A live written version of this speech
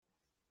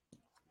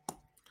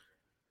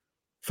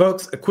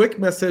Folks, a quick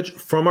message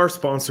from our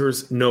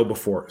sponsors,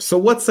 KnowBe4. So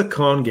what's a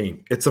con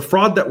game? It's a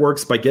fraud that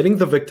works by getting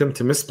the victim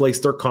to misplace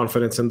their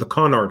confidence in the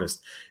con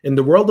artist. In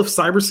the world of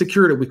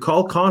cybersecurity, we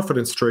call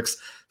confidence tricks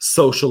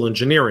social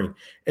engineering.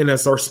 And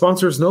as our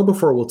sponsors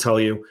KnowBe4 will tell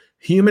you,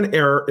 human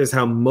error is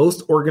how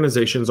most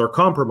organizations are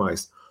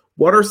compromised.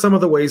 What are some of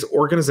the ways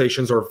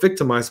organizations are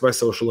victimized by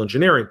social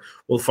engineering?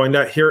 We'll find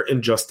out here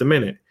in just a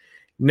minute.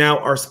 Now,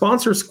 our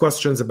sponsors'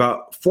 questions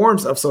about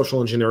forms of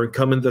social engineering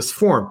come in this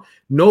form.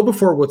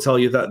 KnowBe4 will tell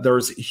you that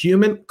there's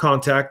human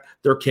contact,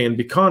 there can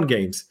be con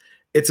games.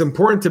 It's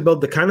important to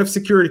build the kind of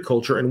security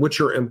culture in which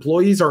your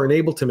employees are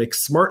enabled to make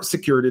smart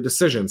security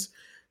decisions.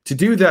 To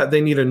do that, they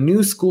need a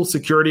new school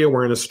security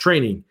awareness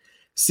training.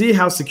 See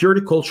how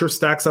security culture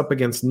stacks up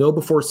against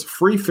KnowBe4's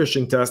free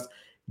phishing test.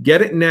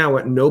 Get it now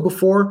at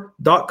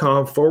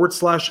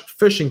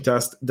knowbe4.com/phishing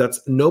test.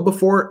 That's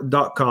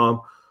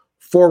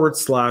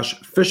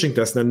knowbe4.com/phishing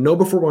test. Now,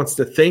 KnowBe4 wants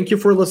to thank you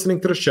for listening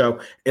to the show,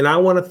 and I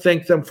want to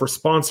thank them for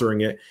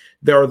sponsoring it.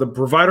 They are the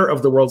provider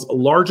of the world's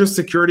largest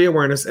security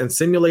awareness and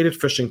simulated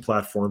phishing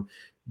platform.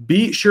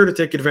 Be sure to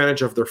take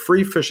advantage of their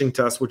free phishing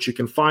test, which you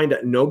can find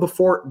at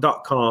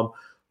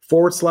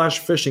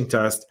knowbe4.com/phishing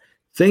test.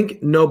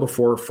 Think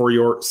KnowBe4 for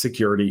your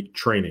security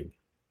training.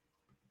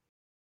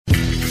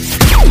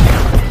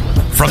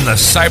 From the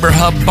Cyber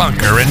Hub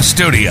bunker and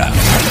studio,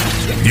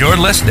 you're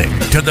listening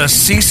to the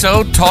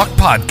CISO Talk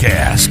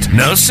Podcast.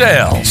 No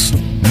sales,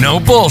 no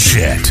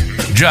bullshit,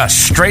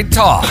 just straight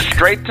talk.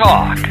 Straight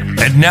talk.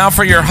 And now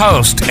for your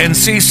host and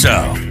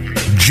CISO,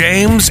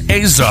 James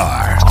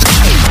Azar.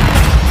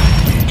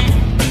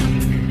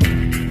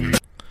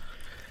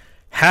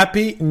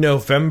 Happy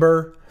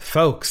November,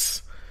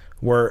 folks.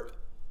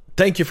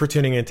 Thank you for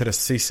tuning into the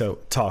CISO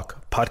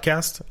Talk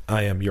Podcast.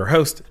 I am your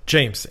host,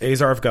 James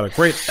Azar. I've got a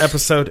great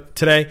episode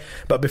today.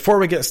 But before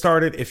we get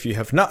started, if you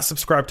have not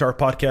subscribed to our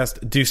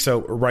podcast, do so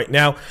right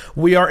now.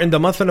 We are in the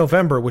month of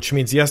November, which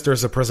means, yes,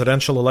 there's a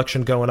presidential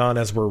election going on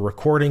as we're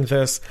recording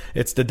this.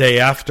 It's the day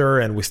after,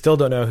 and we still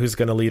don't know who's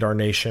going to lead our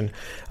nation.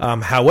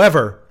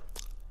 However,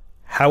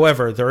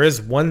 there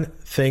is one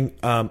thing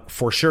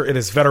for sure. It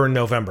is Veteran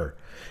November.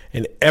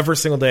 And every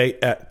single day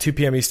at 2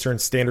 p.m. Eastern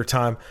Standard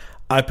Time,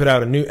 I put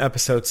out a new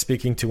episode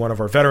speaking to one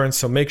of our veterans,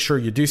 so make sure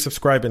you do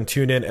subscribe and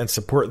tune in and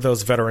support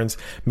those veterans.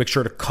 Make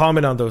sure to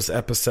comment on those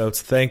episodes.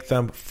 Thank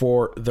them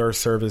for their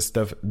service.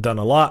 They've done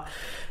a lot.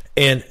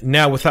 And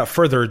now, without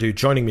further ado,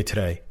 joining me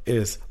today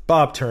is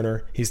Bob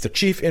Turner. He's the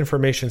Chief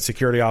Information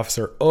Security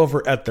Officer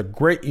over at the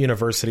great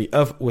University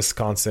of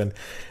Wisconsin.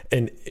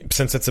 And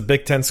since it's a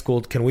Big Ten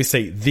school, can we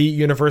say the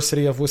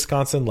University of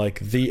Wisconsin,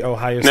 like the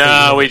Ohio State?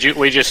 No,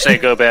 we just say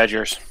go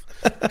Badgers.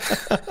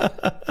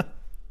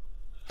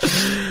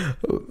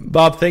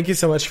 Bob, thank you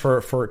so much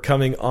for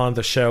coming on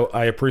the show.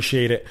 I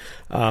appreciate it.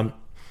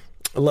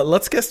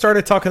 Let's get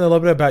started talking a little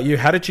bit about you.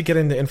 How did you get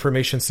into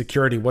information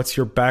security? What's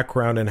your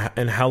background,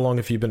 and how long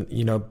have you been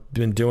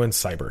doing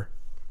cyber?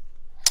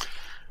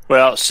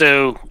 Well,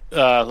 so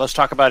let's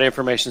talk about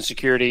information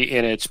security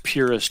in its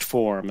purest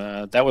form.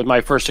 That was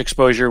my first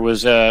exposure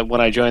was when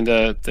I joined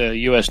the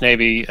U.S.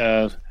 Navy.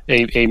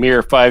 A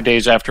mere 5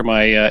 days after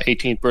my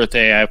 18th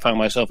birthday, I found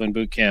myself in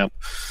boot camp.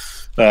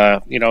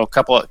 A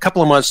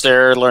couple of months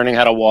there, learning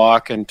how to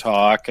walk and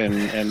talk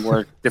and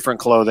wear different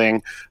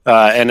clothing,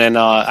 and then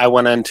I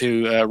went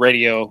into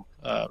Radium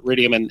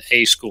and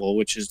A school,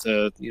 which is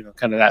the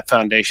kind of that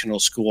foundational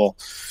school,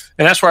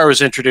 and that's where I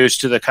was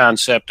introduced to the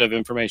concept of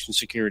information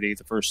security.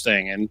 The first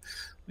thing, and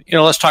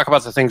let's talk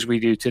about the things we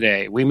do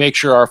today. We make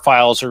sure our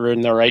files are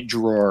in the right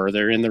drawer,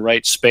 they're in the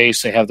right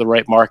space, they have the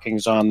right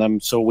markings on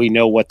them, so we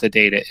know what the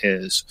data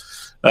is.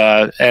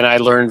 And I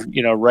learned,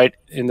 right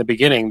in the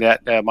beginning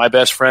that my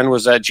best friend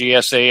was that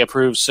GSA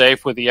approved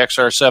safe with the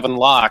XR7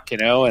 lock,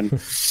 and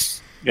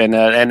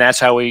that's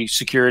how we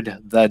secured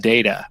the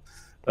data.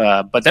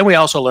 But then we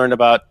also learned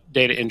about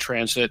data in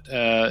transit,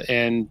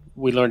 and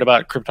we learned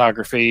about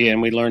cryptography,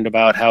 and we learned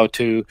about how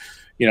to,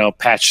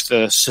 patch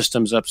the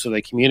systems up so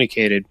they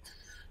communicated.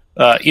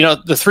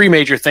 The three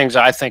major things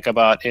I think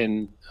about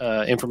in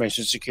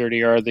information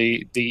security are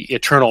the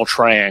eternal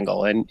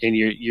triangle, and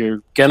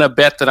you're gonna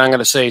bet that I'm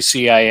gonna say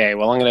CIA.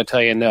 Well, I'm gonna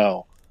tell you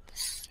no.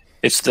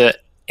 It's the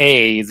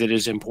A that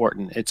is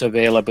important. It's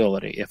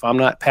availability. If I'm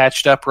not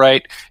patched up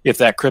right, if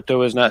that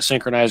crypto is not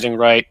synchronizing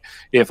right,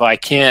 if I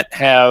can't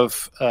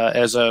have,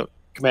 as a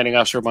commanding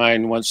officer of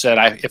mine once said,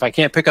 if I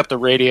can't pick up the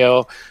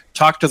radio,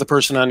 talk to the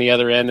person on the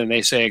other end, and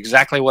they say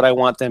exactly what I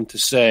want them to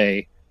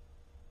say.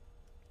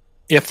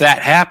 If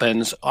that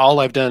happens, all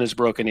I've done is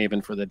broken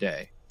even for the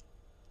day.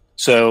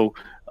 So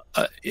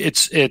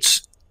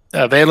it's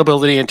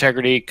availability,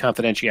 integrity,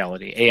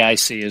 confidentiality.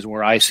 AIC is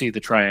where I see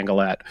the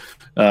triangle at.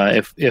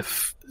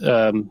 If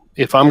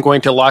I'm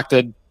going to lock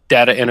the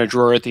data in a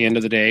drawer at the end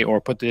of the day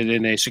or put it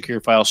in a secure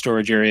file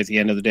storage area at the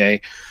end of the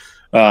day,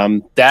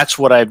 that's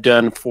what I've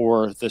done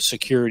for the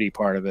security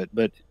part of it.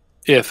 But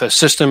if a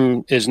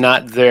system is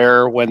not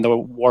there when the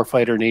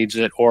warfighter needs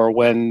it, or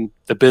when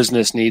the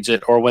business needs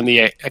it, or when the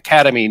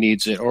academy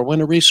needs it, or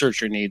when a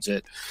researcher needs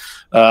it,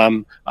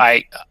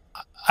 I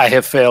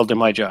have failed in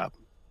my job.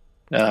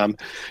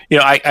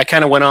 I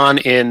kind of went on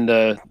in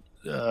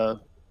the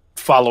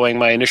following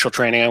my initial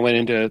training. I went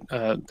into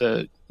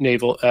the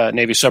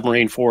Navy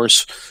submarine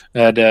force.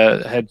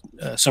 Had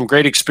some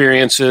great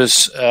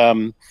experiences.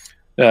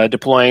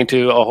 Deploying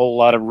to a whole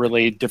lot of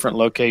really different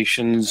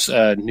locations,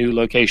 new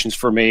locations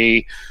for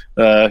me.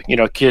 A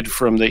kid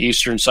from the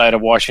eastern side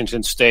of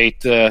Washington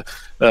State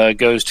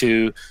goes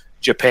to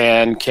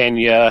Japan,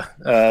 Kenya,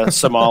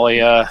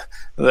 Somalia,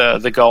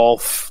 the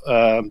Gulf,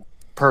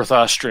 Perth,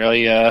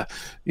 Australia,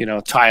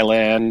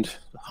 Thailand,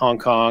 Hong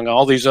Kong,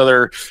 all these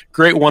other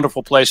great,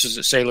 wonderful places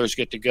that sailors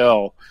get to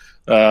go.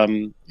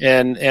 And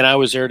I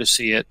was there to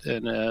see it,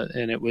 and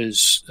it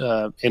was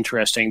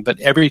interesting. But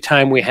every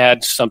time we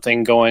had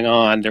something going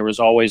on, there was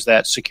always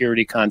that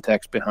security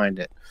context behind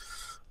it.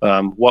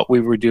 What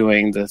we were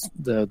doing,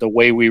 the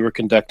way we were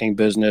conducting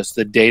business,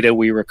 the data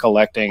we were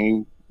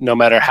collecting, no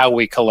matter how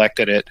we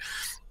collected it,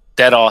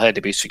 that all had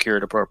to be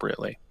secured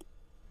appropriately.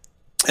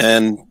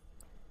 And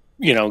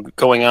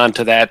going on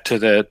to that, to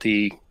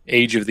the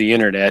age of the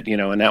internet,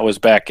 and that was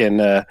back in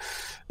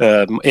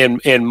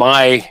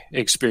my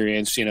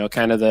experience,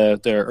 kind of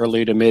the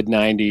early to mid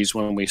 90s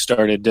when we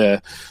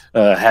started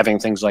having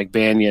things like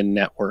Banyan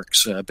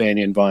networks.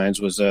 Banyan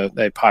Vines was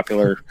a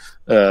popular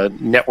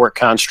network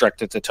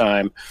construct at the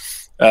time.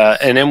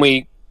 And then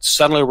we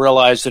suddenly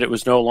realized that it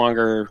was no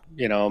longer,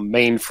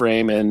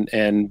 mainframe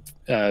and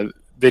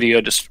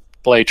video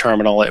display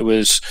terminal. It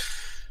was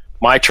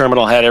my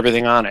terminal had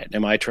everything on it,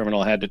 and my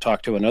terminal had to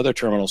talk to another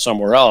terminal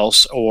somewhere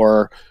else,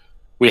 or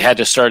we had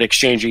to start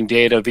exchanging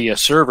data via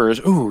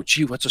servers. Ooh,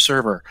 gee, what's a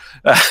server?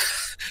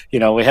 We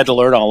had to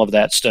learn all of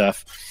that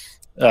stuff.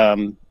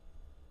 Working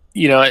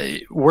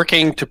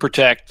to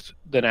protect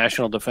the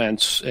national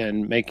defense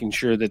and making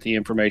sure that the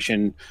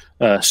information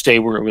stay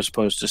where it was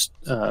supposed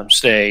to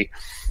stay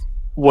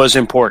was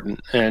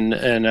important.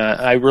 And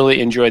I really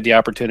enjoyed the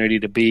opportunity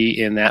to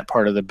be in that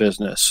part of the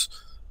business.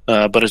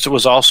 But it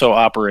was also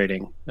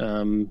operating.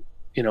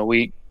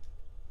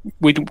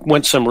 We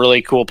went some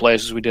really cool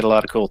places. We did a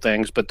lot of cool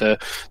things, but the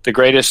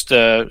greatest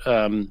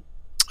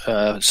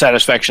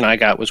satisfaction I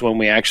got was when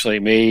we actually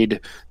made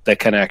the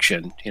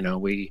connection.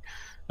 We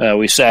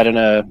sat in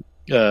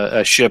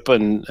a ship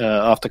and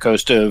off the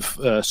coast of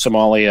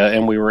Somalia,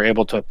 and we were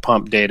able to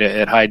pump data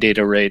at high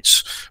data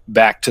rates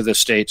back to the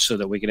States so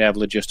that we could have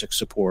logistics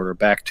support, or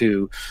back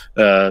to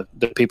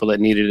the people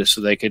that needed it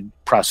so they could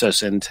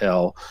process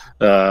intel,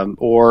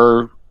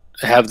 or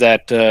have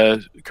that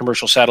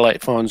commercial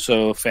satellite phone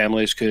so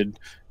families could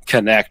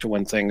connect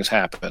when things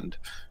happened,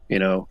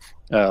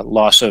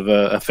 loss of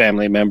a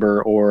family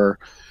member, or,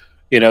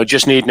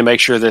 just needing to make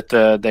sure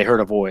that they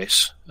heard a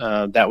voice.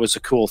 That was the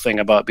cool thing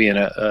about being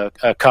a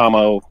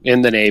commo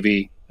in the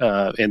Navy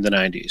in the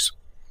 90s.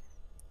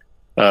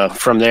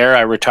 From there,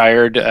 I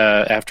retired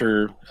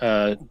after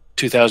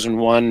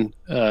 2001,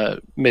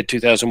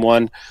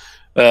 mid-2001,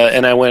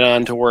 and I went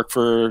on to work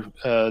for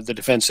the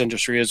defense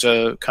industry as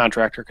a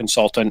contractor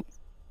consultant.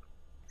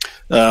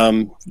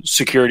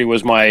 Security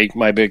was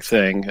my big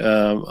thing.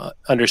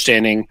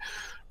 Understanding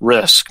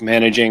risk,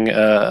 managing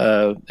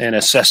and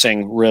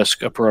assessing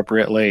risk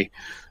appropriately,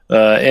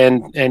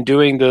 and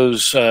doing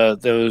those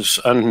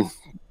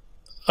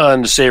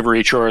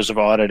unsavory chores of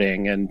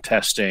auditing and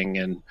testing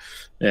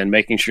and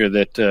making sure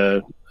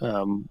that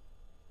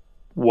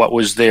what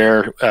was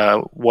there,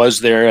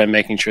 and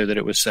making sure that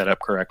it was set up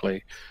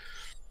correctly.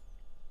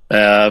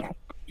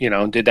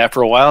 Did that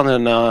for a while, and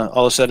then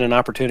all of a sudden an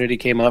opportunity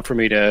came up for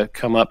me to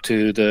come up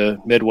to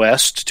the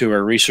Midwest to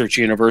a research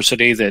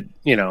university that,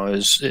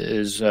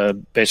 is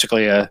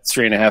basically a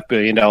 $3.5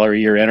 billion a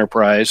year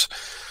enterprise,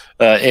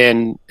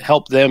 and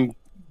help them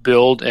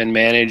build and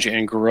manage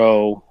and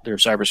grow their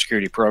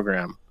cybersecurity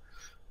program.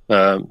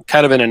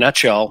 Kind of in a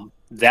nutshell,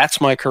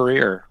 that's my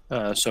career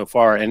so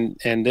far.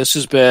 And this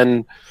has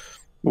been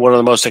one of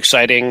the most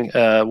exciting,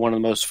 one of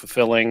the most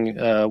fulfilling,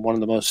 one of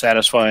the most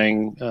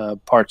satisfying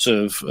parts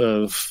of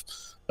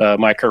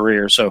my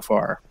career so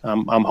far.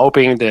 I'm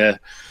hoping to,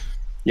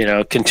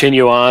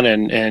 continue on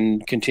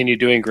and continue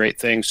doing great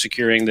things,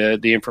 securing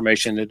the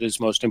information that is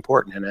most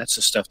important, and that's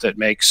the stuff that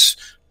makes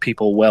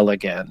people well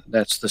again.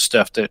 That's the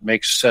stuff that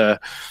makes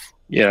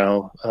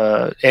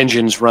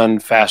engines run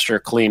faster,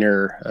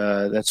 cleaner.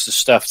 That's the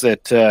stuff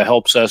that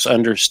helps us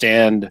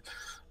understand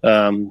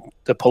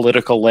the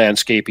political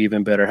landscape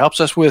even better,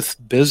 helps us with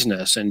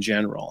business in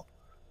general.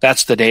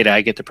 That's the data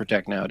I get to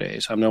protect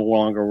nowadays. I'm no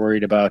longer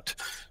worried about,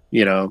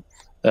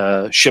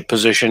 ship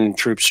position,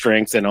 troop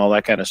strength, and all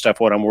that kind of stuff.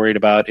 What I'm worried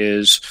about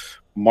is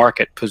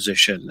market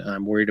position.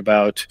 I'm worried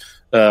about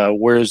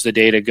where's the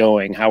data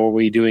going? How are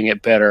we doing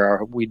it better?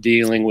 Are we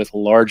dealing with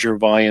larger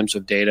volumes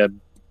of data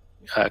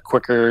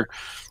quicker?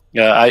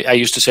 I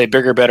used to say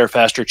bigger, better,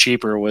 faster,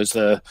 cheaper was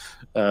the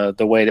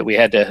way that we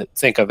had to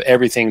think of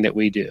everything that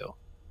we do.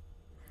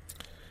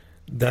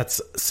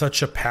 That's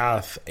such a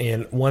path.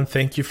 And one,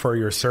 thank you for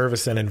your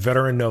service. And in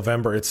Veteran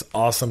November, it's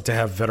awesome to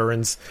have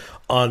veterans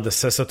on the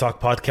CISO Talk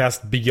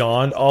podcast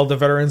beyond all the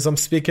veterans I'm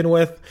speaking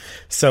with.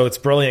 So it's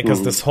brilliant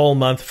because this whole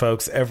month,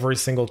 folks, every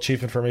single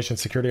chief information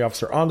security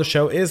officer on the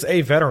show is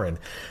a veteran.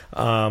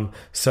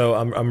 So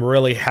I'm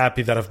really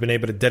happy that I've been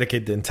able to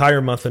dedicate the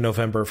entire month of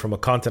November from a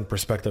content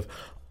perspective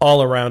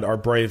all around our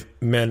brave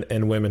men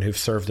and women who've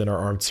served in our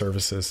armed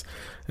services.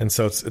 And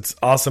so it's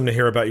awesome to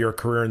hear about your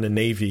career in the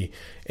Navy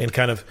and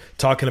kind of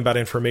talking about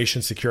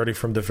information security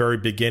from the very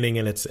beginning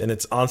and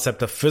its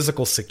onset of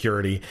physical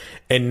security,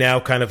 and now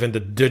kind of in the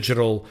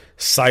digital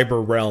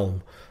cyber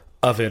realm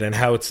of it, and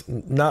how it's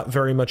not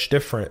very much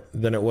different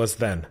than it was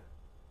then.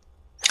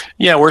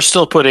 Yeah, we're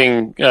still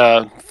putting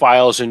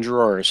files in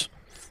drawers.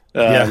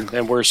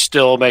 And we're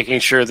still making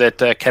sure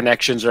that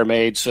connections are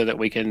made so that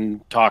we can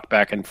talk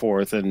back and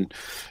forth. And,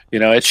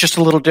 it's just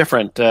a little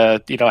different.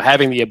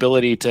 Having the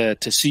ability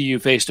to see you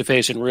face to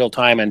face in real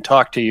time and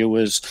talk to you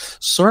was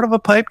sort of a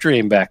pipe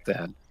dream back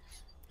then.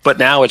 But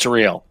now it's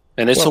real.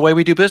 And it's the way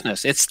we do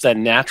business. It's the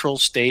natural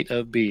state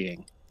of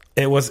being.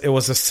 It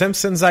was a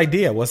Simpsons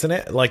idea, wasn't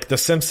it? Like the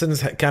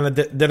Simpsons kind of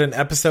did an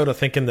episode, I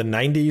think in the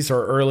 90s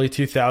or early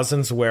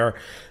 2000s, where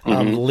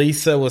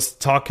Lisa was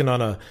talking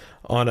on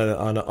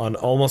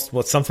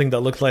almost something that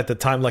looked like at the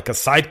time like a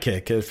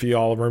sidekick, if you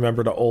all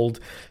remember the old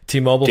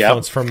T-Mobile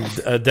phones from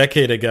a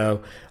decade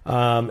ago,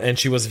 and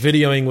she was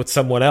videoing with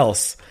someone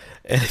else,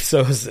 and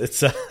so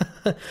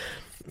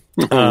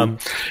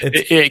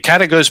it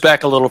kind of goes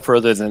back a little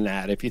further than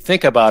that. If you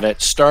think about it,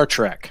 Star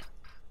Trek.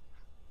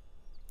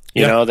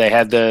 They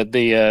had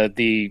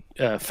the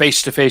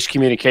face-to-face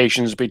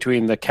communications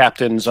between the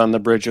captains on the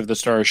bridge of the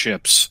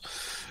starships.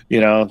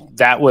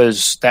 That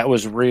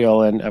was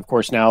real. And of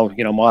course now,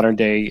 modern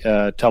day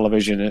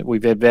television,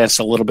 we've advanced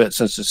a little bit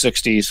since the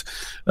 60s.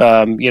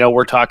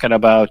 We're talking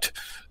about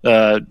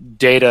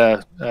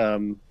data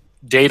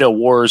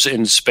wars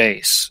in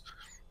space.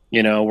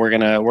 We're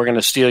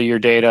gonna steal your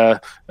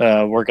data.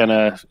 We're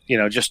gonna,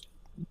 just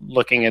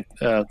looking at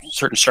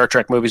certain Star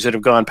Trek movies that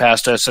have gone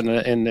past us in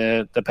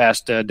the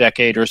past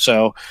decade or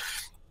so,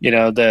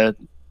 the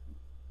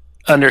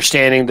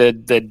understanding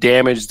the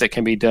damage that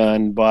can be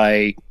done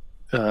by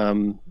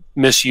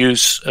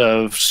misuse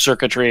of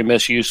circuitry,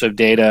 misuse of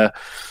data,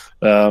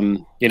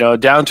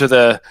 down to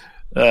the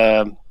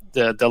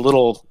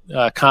little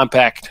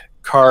compact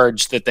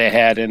cards that they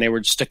had, and they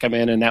would stick them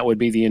in, and that would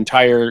be the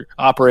entire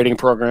operating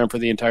program for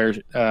the entire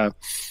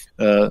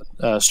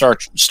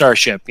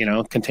starship,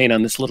 contained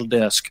on this little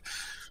disk.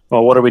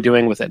 Well, what are we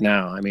doing with it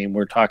now? I mean,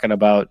 we're talking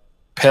about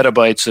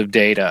petabytes of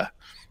data.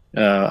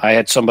 I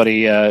had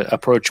somebody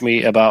approach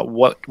me about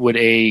what would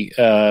a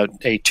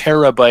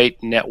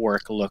terabyte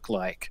network look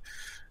like,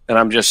 and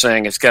I'm just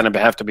saying it's going to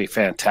have to be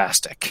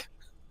fantastic.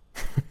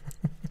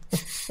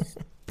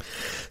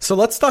 So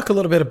let's talk a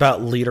little bit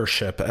about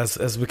leadership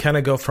as we kind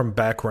of go from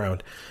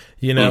background.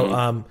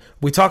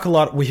 We talk a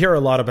lot, we hear a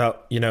lot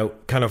about,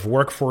 kind of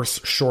workforce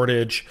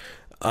shortage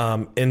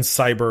in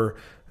cyber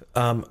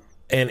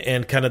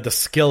and kind of the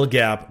skill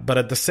gap. But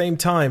at the same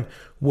time,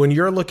 when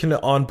you're looking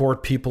to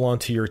onboard people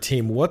onto your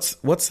team, what's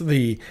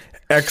the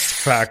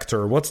X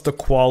factor? What's the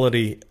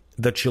quality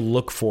that you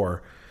look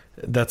for?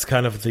 That's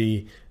kind of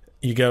you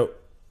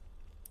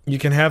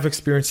can have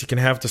experience, you can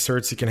have the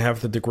certs, you can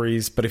have the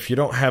degrees, but if you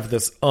don't have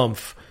this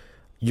oomph,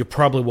 you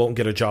probably won't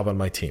get a job on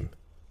my team.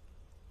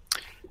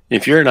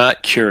 If you're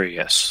not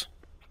curious,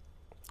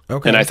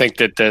 okay, and I think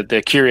that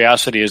the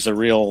curiosity is the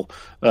real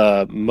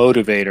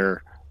motivator.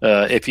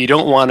 If you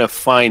don't want to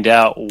find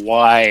out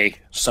why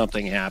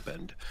something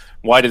happened,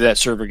 why did that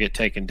server get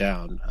taken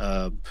down?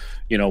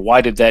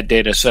 Why did that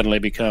data suddenly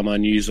become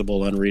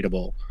unusable,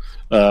 unreadable?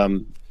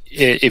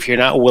 If you're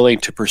not willing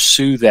to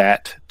pursue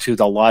that to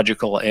the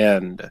logical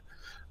end,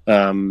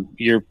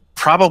 you're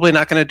probably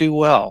not going to do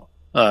well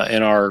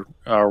in our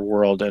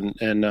world.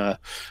 And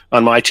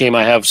on my team,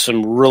 I have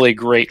some really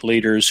great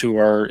leaders who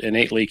are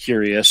innately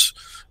curious.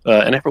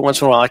 And every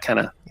once in a while, I kind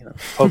of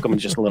poke them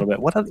just a little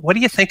bit. What do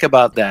you think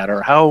about that?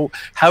 Or how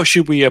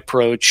should we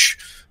approach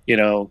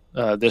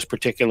this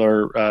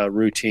particular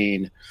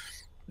routine?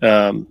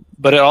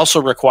 But it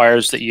also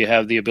requires that you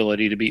have the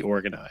ability to be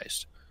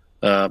organized.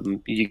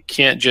 You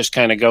can't just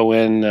kind of go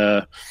in,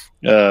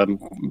 pardon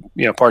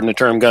the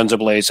term, guns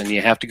ablazing.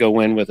 You have to go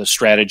in with a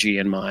strategy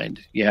in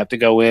mind. You have to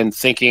go in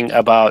thinking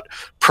about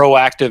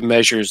proactive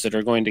measures that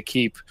are going to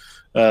keep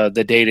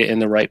the data in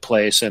the right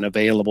place and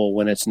available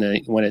when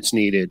it's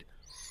needed.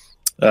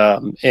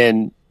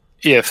 And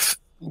if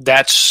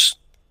that's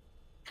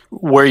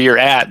where you're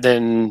at,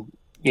 then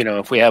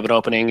if we have an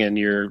opening and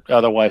you're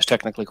otherwise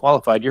technically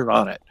qualified, you're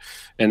on it.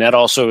 And that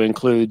also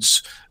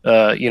includes,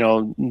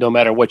 no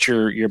matter what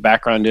your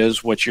background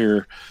is, what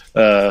your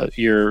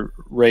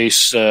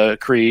race,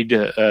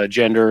 creed,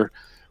 gender,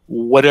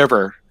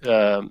 whatever.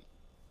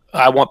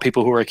 I want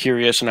people who are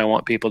curious, and I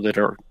want people that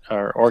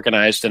are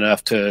organized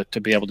enough to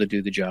be able to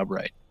do the job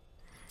right.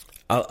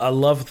 I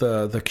love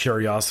the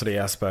curiosity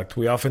aspect.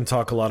 We often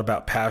talk a lot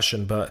about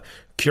passion, but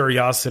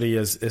curiosity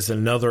is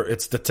another.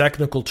 It's the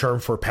technical term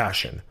for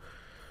passion.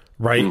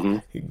 right?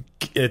 Mm-hmm.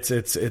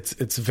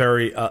 It's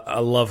very. I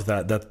love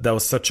that. That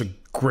was such a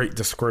great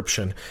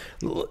description.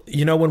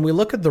 When we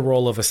look at the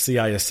role of a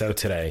CISO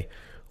today,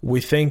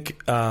 we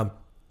think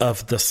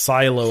of the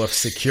silo of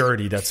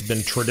security that's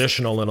been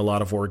traditional in a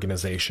lot of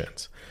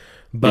organizations.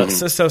 But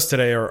CISOs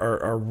today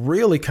are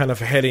really kind of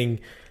heading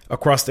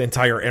across the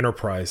entire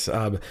enterprise.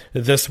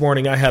 This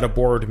morning I had a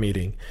board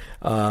meeting,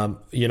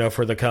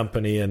 for the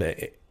company, and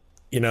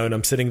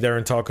I'm sitting there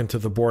and talking to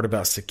the board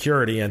about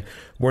security, and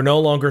we're no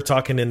longer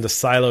talking in the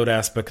siloed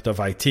aspect of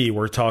IT.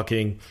 We're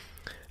talking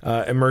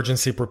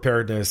emergency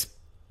preparedness,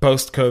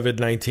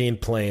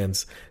 post-COVID-19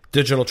 plans,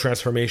 digital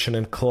transformation,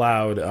 and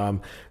cloud.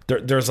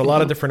 There's a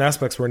lot of different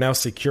aspects where now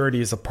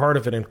security is a part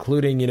of it,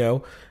 including,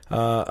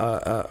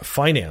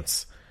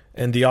 finance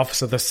and the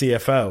office of the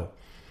CFO.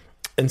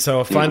 And so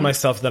I find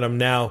myself that I'm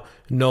now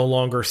no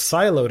longer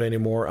siloed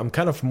anymore. I'm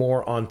kind of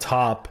more on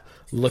top,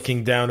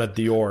 looking down at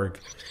the org.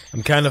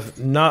 I'm kind of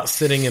not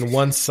sitting in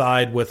one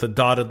side with a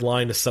dotted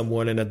line to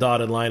someone in a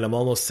dotted line. I'm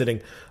almost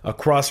sitting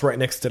across right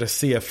next to the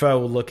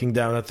CFO, looking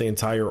down at the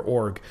entire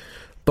org.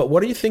 But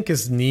what do you think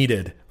is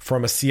needed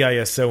from a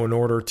CISO in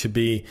order to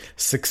be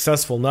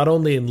successful, not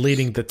only in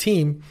leading the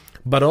team,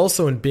 but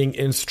also in being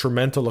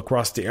instrumental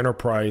across the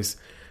enterprise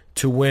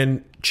to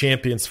win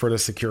champions for the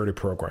security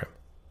program?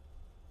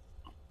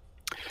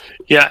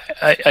 Yeah,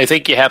 I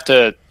think you have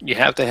to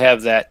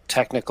have that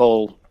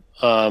technical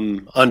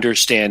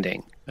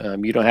understanding.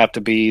 You don't have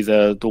to be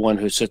the one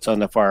who sits on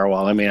the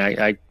firewall. I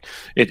mean,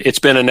 it's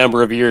been a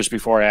number of years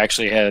before I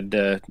actually had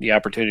the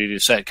opportunity to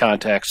set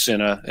contexts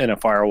in a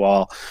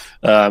firewall.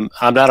 I'm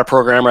not a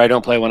programmer. I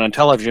don't play one on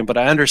television, but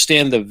I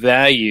understand the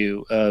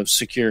value of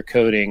secure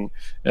coding.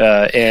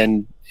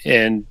 And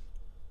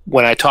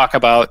when I talk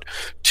about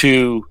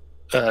to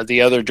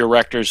the other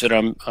directors that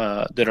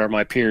are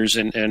my peers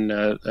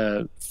and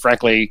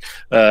frankly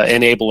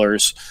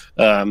enablers,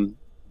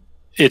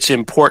 it's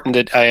important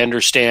that I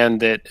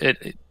understand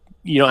that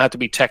you don't have to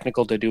be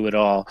technical to do it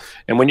all.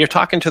 And when you're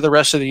talking to the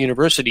rest of the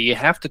university, you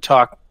have to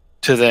talk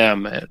to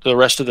them, the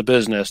rest of the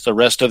business, the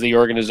rest of the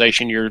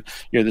organization you're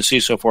the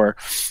CISO for.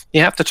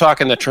 You have to talk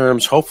in the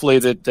terms, hopefully,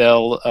 that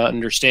they'll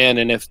understand.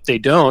 And if they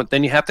don't,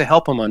 then you have to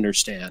help them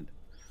understand.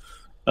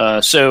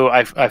 So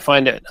I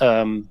find it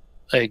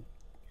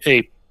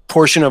a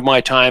portion of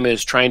my time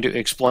is trying to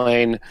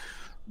explain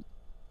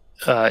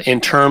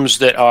in terms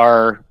that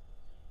are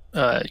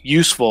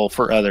useful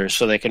for others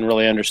so they can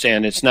really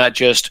understand. It's not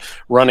just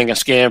running a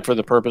scan for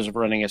the purpose of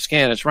running a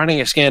scan. It's running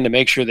a scan to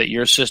make sure that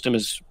your system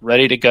is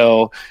ready to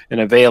go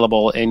and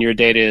available, and your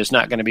data is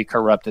not going to be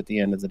corrupt at the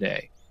end of the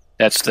day.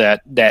 That's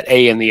that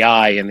A and the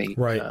I in the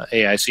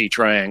AIC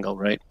triangle,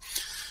 right?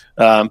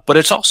 But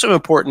it's also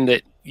important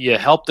that you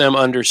help them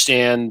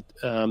understand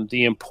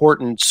the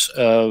importance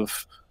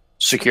of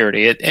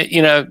security.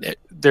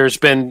 There's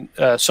been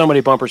so many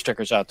bumper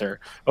stickers out there.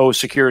 Oh,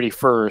 security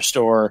first,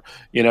 or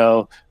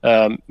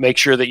make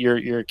sure that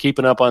you're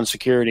keeping up on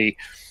security.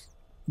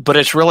 But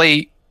it's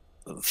really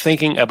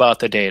thinking about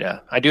the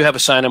data. I do have a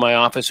sign in my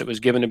office that was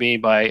given to me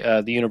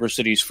by the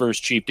university's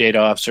first chief data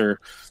officer.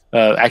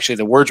 Actually,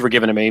 the words were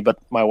given to me, but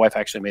my wife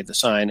actually made the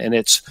sign, and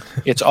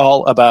it's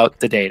all about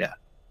the data.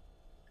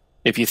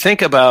 If you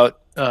think about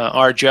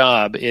our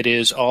job, it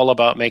is all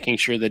about making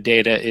sure the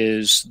data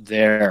is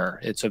there.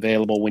 It's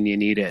available when you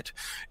need it.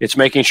 It's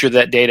making sure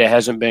that data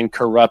hasn't been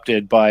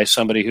corrupted by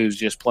somebody who's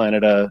just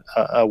planted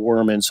a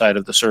worm inside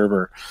of the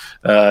server.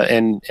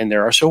 And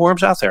there are still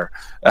worms out there.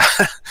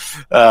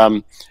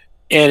 And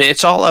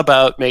it's all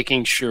about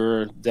making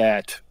sure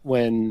that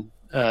when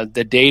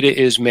the data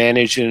is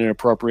managed in an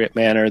appropriate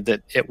manner,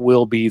 that it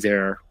will be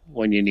there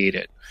when you need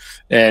it.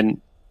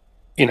 And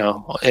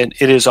and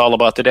it is all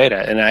about the data.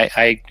 And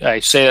I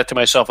say that to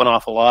myself an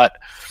awful lot.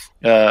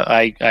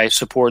 I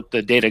support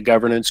the Data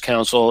Governance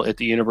Council at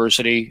the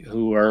university,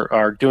 who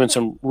are doing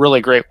some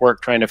really great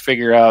work trying to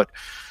figure out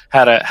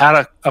how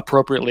to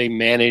appropriately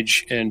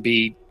manage and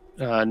be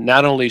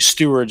not only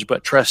stewards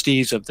but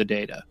trustees of the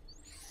data.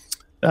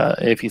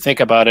 If you think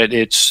about it,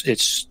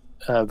 it's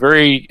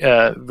very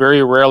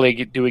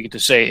rarely do we get to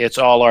say it's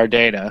all our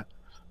data.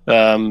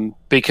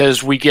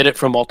 Because we get it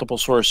from multiple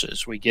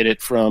sources. We get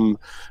it from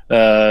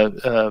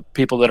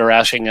people that are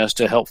asking us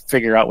to help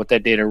figure out what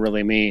that data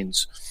really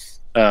means.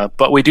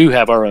 But we do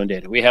have our own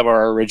data. We have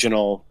our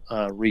original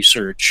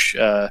research.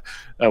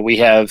 We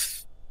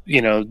have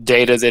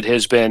data that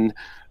has been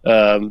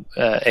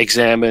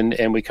examined,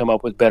 and we come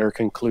up with better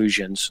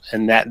conclusions,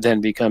 and that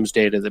then becomes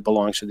data that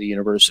belongs to the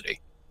university.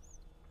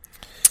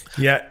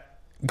 Yeah,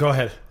 go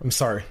ahead. I'm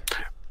sorry.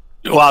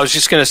 Well, I was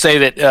just going to say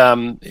that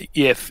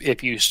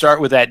if you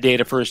start with that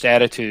data first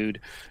attitude,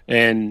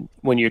 and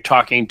when you're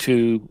talking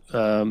to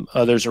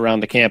others around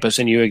the campus,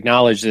 and you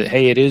acknowledge that,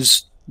 hey, it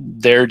is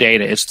their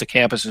data, it's the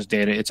campus's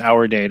data, it's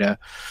our data,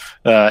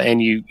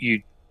 and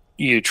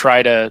you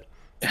try to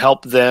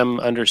help them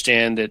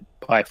understand that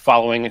by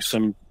following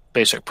some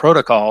basic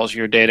protocols,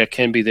 your data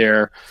can be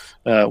there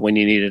when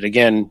you need it.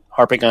 Again,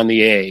 harping on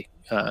the A,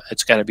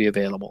 it's got to be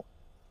available.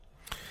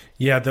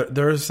 Yeah,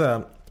 there's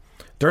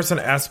an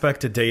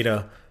aspect to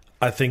data,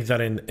 I think,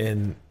 that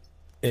in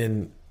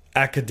in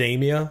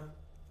academia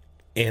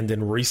and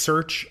in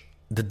research,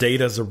 the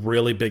data is a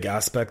really big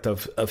aspect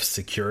of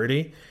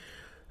security.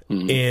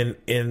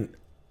 And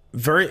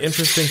very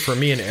interesting for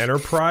me in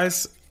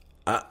enterprise,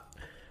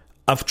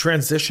 I've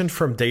transitioned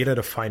from data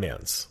to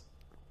finance.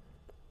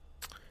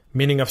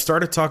 Meaning I've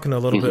started talking a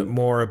little bit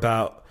more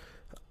about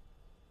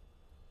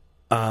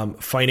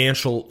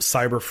financial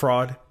cyber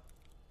fraud.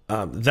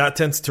 That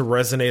tends to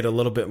resonate a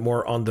little bit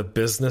more on the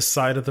business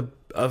side of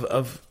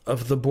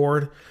the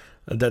board.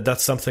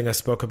 That's something I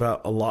spoke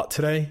about a lot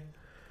today.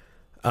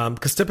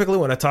 Because typically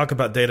when I talk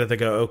about data, they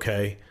go,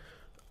 okay,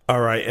 all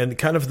right. And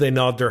kind of they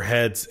nod their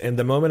heads. And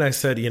the moment I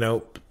said,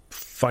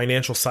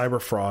 financial cyber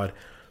fraud,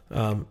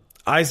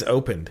 eyes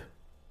opened.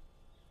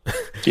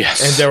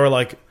 Yes. And they were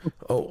like,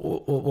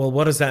 oh, well,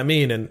 what does that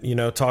mean?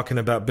 And, talking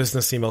about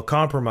business email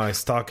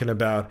compromise, talking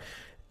about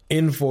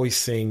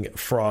invoicing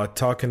fraud,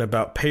 talking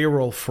about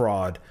payroll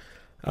fraud,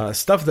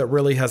 stuff that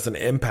really has an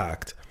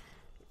impact.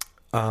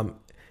 And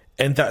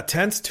that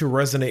tends to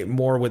resonate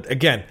more with,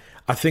 again,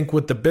 I think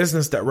with the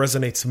business that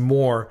resonates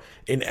more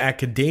in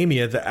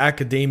academia, the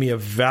academia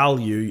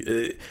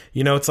value,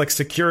 it's like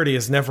security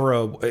is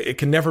it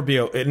can never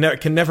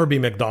be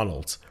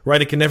McDonald's,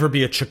 right? It can never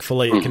be a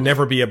Chick-fil-A. It can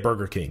never be a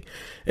Burger King.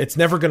 It's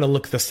never going to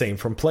look the same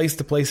from place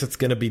to place. It's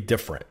going to be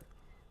different,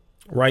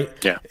 right?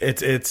 Yeah.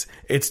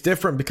 It's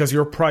different because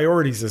your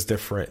priorities is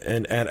different.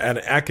 And at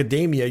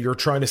academia, you're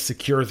trying to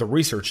secure the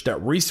research,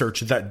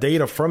 that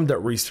data from that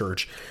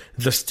research,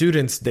 the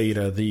students'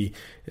 data,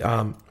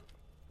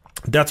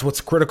 that's what's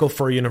critical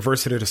for a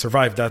university to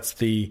survive. That's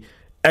the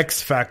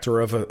X factor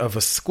of a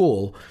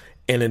school.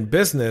 And in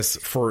business,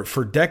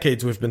 for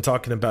decades, we've been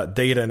talking about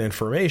data and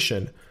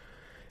information.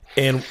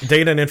 And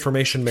data and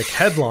information make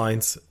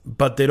headlines,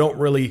 but they don't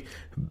really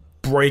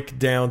break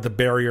down the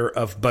barrier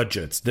of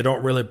budgets. They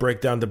don't really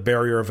break down the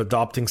barrier of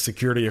adopting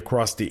security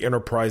across the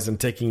enterprise and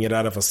taking it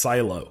out of a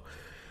silo.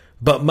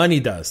 But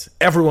money does.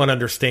 Everyone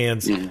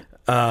understands,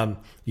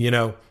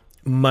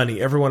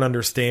 money. Everyone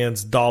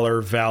understands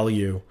dollar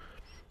value.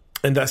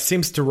 And that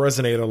seems to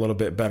resonate a little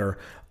bit better.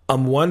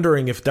 I'm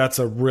wondering if that's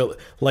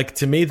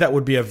to me, that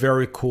would be a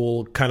very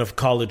cool kind of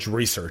college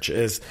research,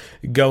 is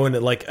going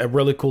like a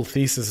really cool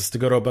thesis is to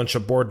go to a bunch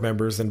of board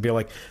members and be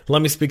like,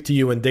 let me speak to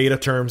you in data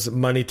terms,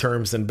 money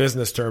terms, and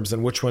business terms.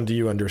 And which one do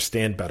you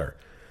understand better?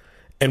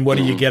 And what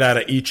do you get out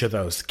of each of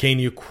those? Can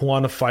you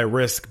quantify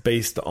risk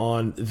based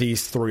on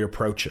these three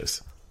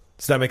approaches?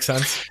 Does that make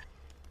sense?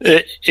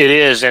 It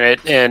is, and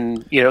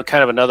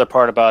kind of another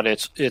part about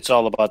it's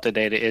all about the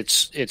data.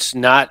 It's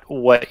not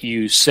what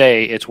you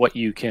say; it's what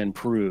you can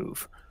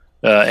prove,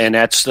 and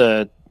that's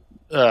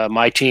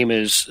my team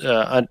is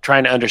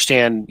trying to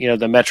understand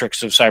the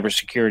metrics of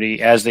cybersecurity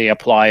as they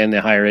apply in the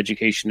higher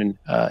education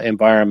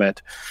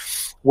environment.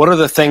 What are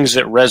the things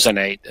that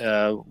resonate?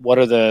 What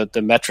are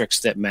the metrics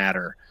that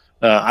matter?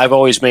 I've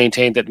always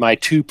maintained that my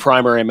two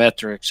primary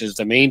metrics is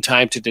the mean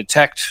time to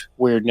detect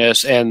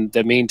weirdness and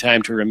the mean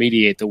time to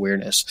remediate the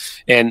weirdness.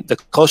 And the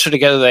closer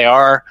together they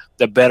are,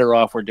 the better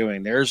off we're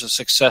doing. There's a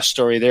success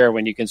story there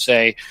when you can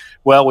say,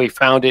 well, we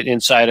found it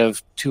inside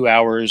of 2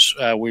 hours.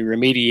 We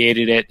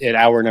remediated it at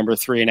hour number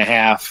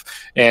 3.5.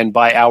 And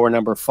by hour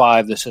number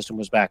 5, the system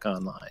was back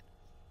online.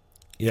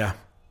 Yeah.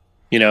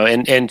 We're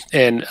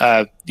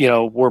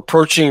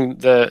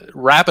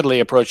rapidly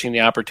approaching the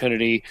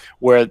opportunity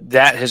where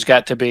that has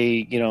got to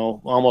be,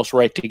 almost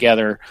right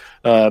together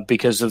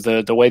because of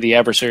the way the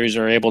adversaries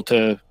are able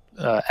to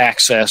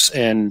access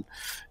and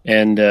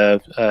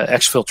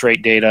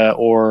exfiltrate data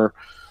or,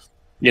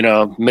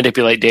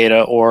 manipulate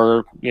data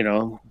or,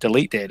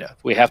 delete data.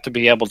 We have to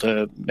be able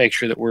to make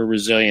sure that we're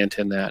resilient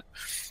in that.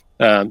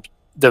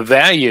 The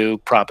value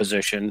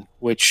proposition,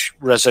 which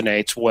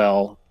resonates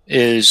well,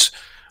 is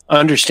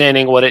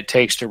understanding what it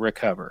takes to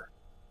recover.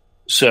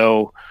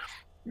 So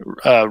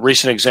a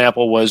recent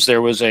example was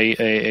there was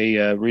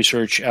a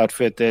research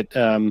outfit that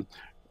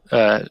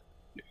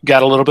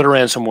got a little bit of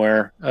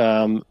ransomware,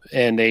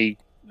 and they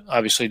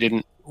obviously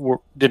didn't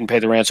pay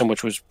the ransom,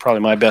 which was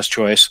probably my best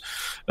choice.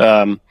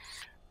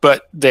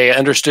 But they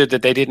understood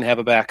that they didn't have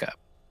a backup.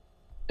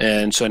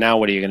 And so now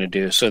what are you going to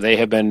do? So they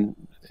have been,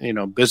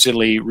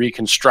 busily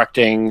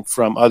reconstructing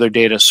from other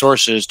data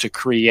sources to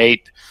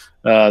create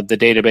the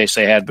database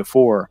they had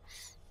before.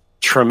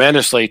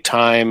 Tremendously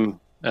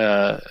time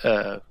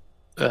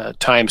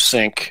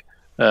sink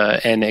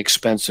and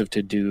expensive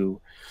to do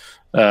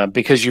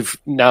because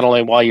you've not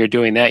only while you're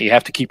doing that, you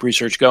have to keep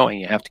research going.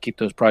 You have to keep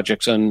those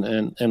projects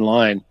in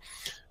line.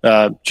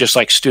 Just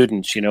like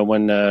students,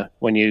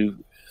 when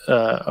you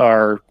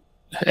are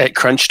at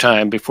crunch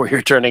time before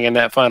you're turning in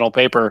that final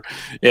paper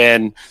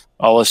and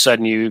all of a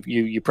sudden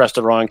you pressed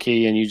the wrong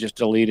key and you just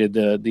deleted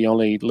the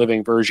only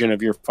living version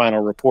of your final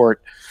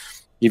report.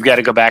 You've got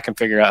to go back and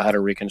figure out how to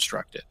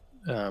reconstruct it.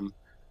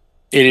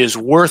 It is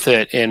worth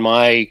it, in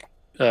my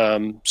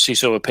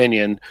CISO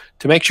opinion,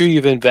 to make sure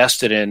you've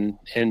invested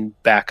in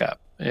backup.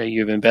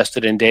 You've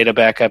invested in data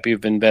backup.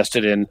 You've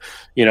invested in,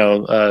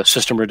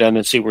 system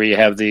redundancy where you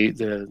have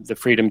the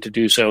freedom to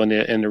do so and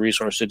the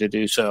resources to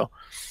do so.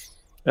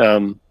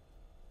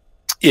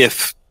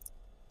 If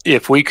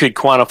if we could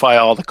quantify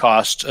all the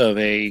costs of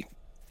a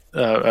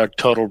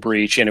total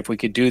breach, and if we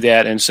could do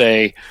that and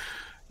say,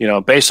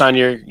 based on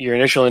your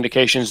initial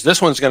indications,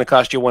 this one's going to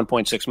cost you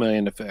 $1.6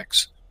 million to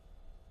fix,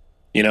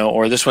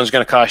 or this one's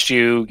going to cost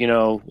you,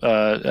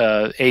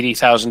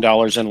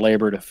 $80,000 in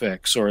labor to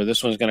fix, or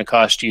this one's going to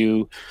cost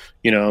you,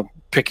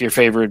 pick your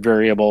favorite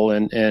variable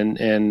and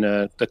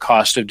the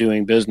cost of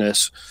doing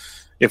business.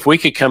 If we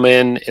could come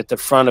in at the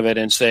front of it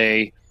and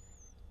say,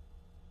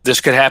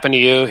 this could happen to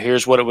you,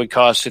 here's what it would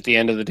cost at the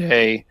end of the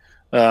day,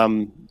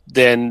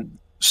 then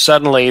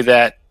suddenly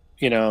that,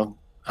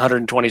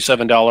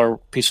 $127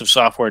 piece of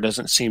software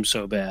doesn't seem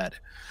so bad.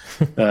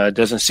 It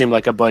doesn't seem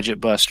like a budget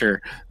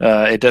buster.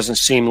 It doesn't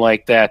seem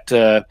like that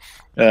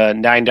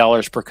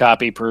 $9 per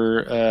copy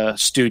per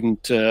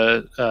student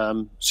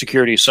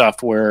security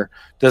software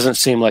doesn't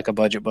seem like a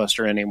budget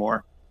buster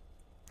anymore.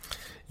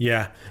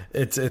 Yeah,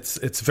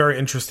 it's very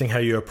interesting how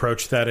you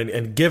approach that.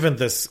 And given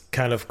this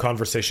kind of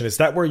conversation, is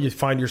that where you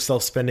find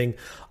yourself spending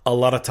a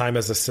lot of time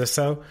as a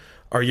CISO?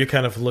 Are you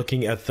kind of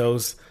looking at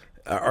those?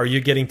 Are you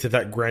getting to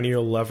that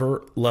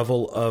granular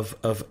level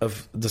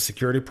of the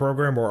security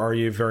program, or are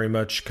you very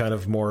much kind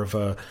of more of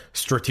a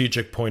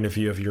strategic point of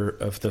view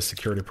of the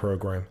security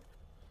program?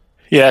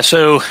 Yeah,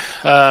 so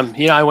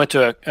I went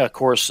to a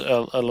course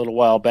a little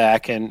while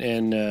back, and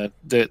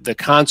the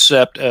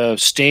concept of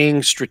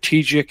staying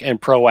strategic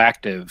and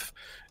proactive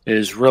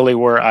is really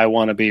where I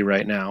want to be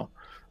right now.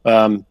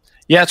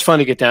 It's fun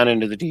to get down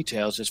into the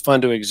details. It's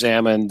fun to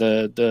examine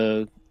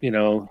the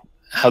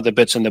how the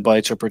bits and the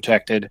bytes are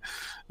protected.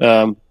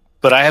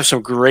 But I have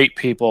some great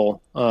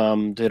people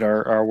that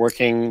are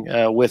working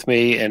with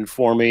me and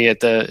for me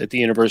at the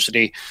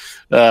university,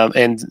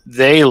 and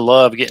they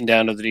love getting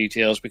down to the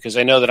details because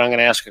they know that I'm going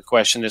to ask a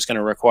question that's going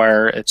to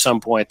require at some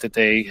point that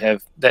they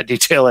have that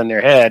detail in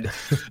their head.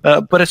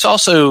 But it's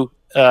also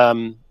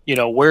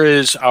where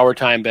is our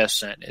time best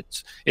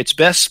spent? It's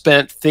best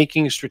spent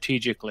thinking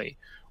strategically.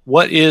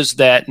 What is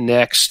that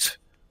next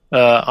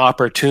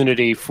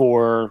opportunity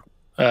for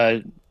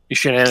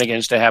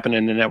shenanigans to happen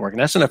in the network?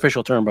 And that's an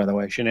official term, by the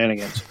way,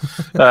 shenanigans.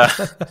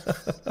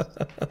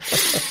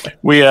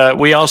 We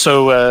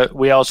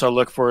also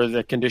look for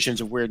the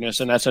conditions of weirdness,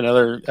 and that's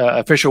another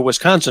official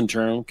Wisconsin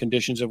term,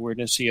 conditions of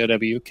weirdness,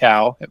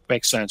 COW. It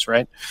makes sense,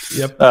 right?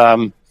 Yep.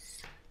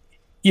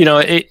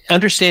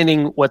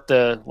 Understanding what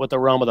the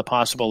realm of the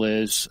possible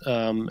is,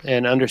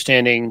 and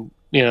understanding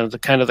the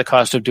kind of the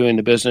cost of doing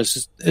the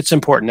business, it's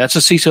important. That's a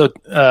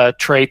CISO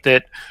trait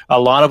that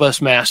a lot of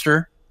us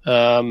master.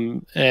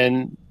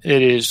 And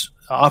it is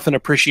often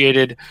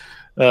appreciated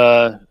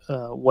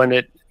when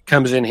it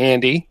comes in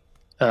handy.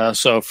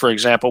 So, for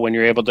example, when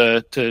you're able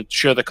to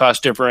show the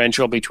cost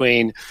differential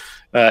between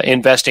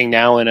investing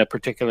now in a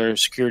particular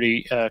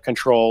security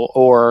control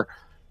or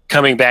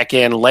coming back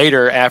in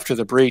later after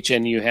the breach,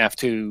 and you have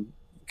to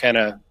kind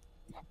of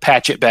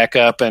patch it back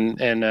up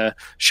and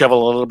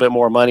shovel a little bit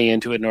more money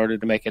into it in order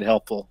to make it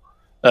helpful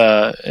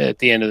at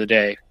the end of the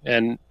day.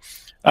 And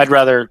I'd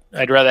rather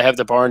have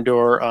the barn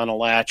door on a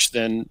latch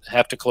than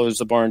have to close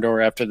the barn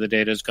door after the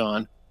data's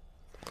gone.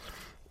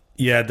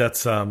 Yeah,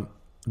 that's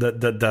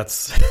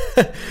that's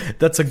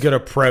that's a good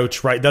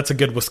approach, right? That's a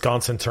good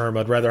Wisconsin term.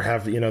 I'd rather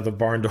have the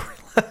barn door.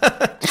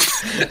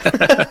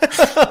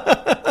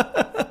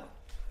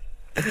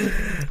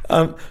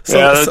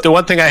 The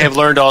one thing I have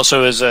learned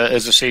also as a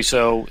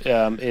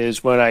CISO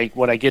is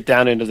when I get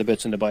down into the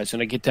bits and the bytes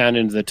and I get down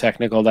into the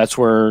technical, that's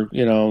where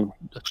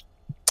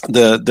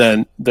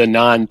the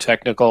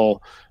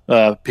non-technical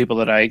people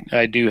that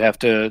I do have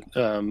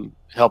to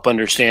help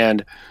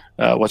understand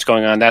what's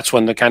going on. That's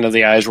when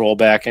the eyes roll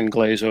back and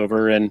glaze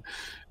over, and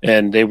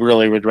they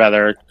really would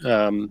rather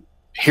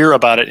hear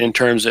about it in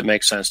terms that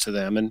make sense to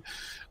them. And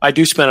I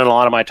do spend a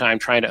lot of my time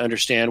trying to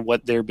understand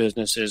what their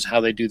business is,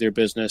 how they do their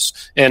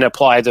business, and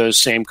apply those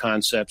same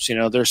concepts.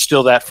 There's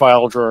still that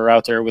file drawer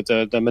out there with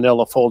the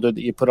manila folder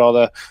that you put all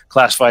the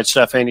classified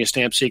stuff in, you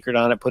stamp secret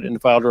on it, put it in the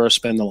file drawer,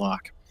 spin the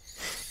lock.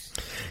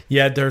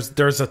 Yeah,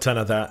 there's a ton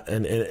of that,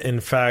 and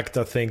in fact,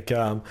 I think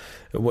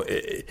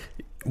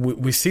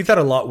we see that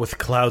a lot with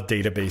cloud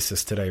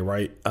databases today,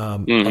 right?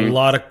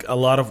 Mm-hmm. A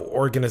lot of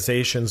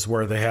organizations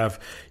where they have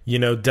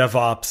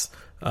DevOps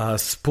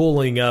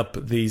spooling up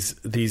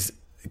these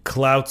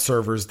cloud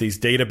servers, these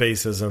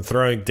databases, and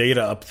throwing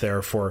data up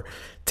there for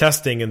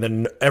testing, and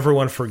then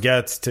everyone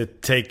forgets to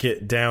take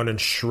it down and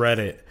shred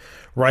it,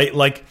 right?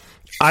 Like,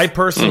 I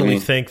personally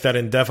think that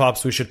in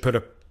DevOps we should put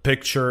a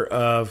picture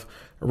of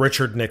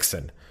Richard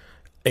Nixon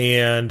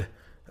and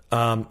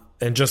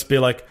just be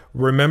like,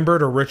 remember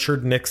to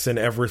Richard Nixon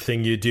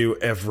everything you do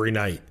every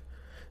night.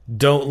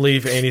 Don't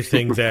leave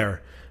anything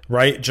there,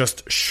 right?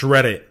 Just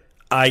shred it,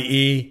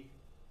 i.e.,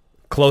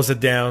 close it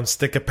down,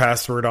 stick a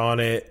password on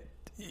it.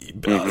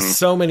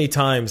 So many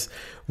times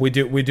we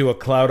do a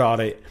cloud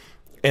audit,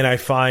 and I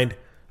find,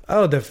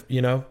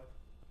 they've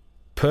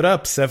put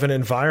up 7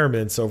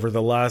 environments over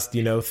the last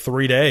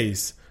 3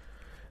 days.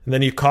 And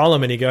then you call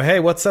them and you go, hey,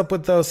 what's up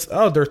with those?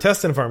 Oh, they're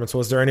test environments.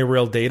 Was there any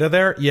real data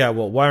there? Yeah,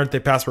 well, why aren't they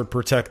password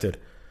protected?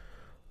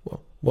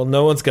 Well,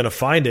 no one's going to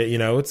find it,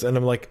 and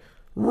I'm like,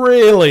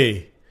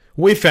 Really?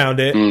 We found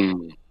it.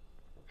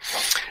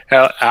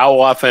 How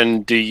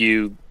often do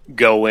you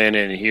go in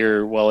and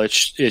hear, well,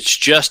 it's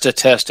just a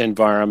test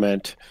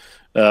environment.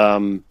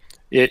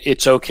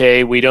 It's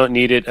okay. We don't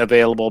need it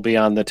available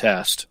beyond the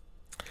test.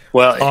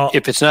 Well,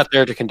 if it's not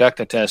there to conduct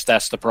a test,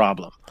 that's the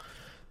problem.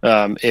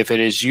 If it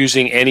is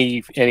using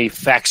any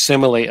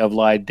facsimile of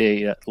live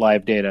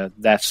data,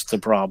 that's the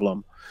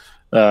problem.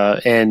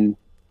 And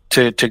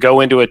to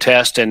go into a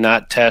test and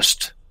not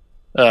test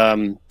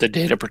the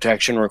data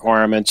protection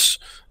requirements,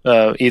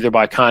 either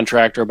by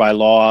contract or by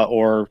law,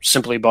 or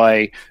simply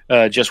by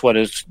just what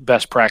is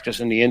best practice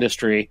in the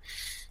industry,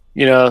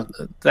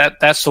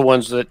 that's the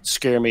ones that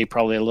scare me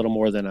probably a little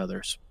more than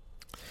others.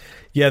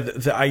 Yeah,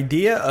 the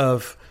idea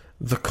of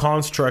the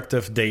construct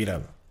of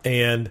data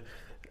and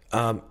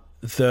I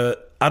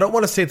don't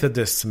want to say the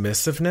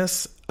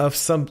dismissiveness of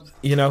some,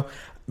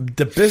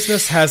 the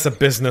business has a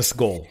business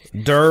goal.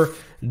 Their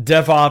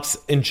DevOps,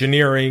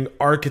 engineering,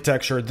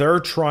 architecture, they're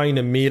trying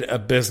to meet a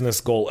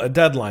business goal, a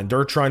deadline.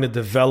 They're trying to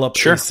develop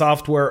a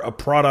software, a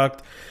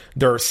product.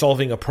 They're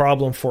solving a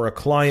problem for a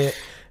client.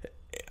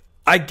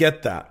 I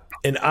get that.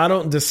 And I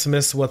don't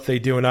dismiss what they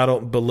do, and I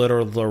don't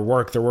belittle their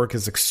work. Their work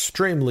is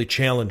extremely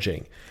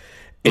challenging.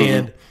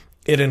 And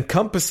it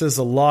encompasses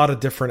a lot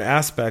of different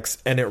aspects,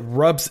 and it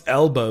rubs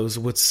elbows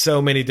with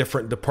so many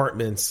different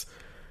departments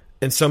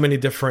and so many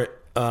different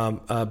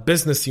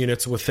business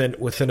units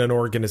within an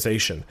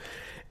organization.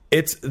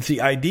 It's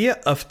the idea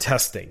of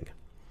testing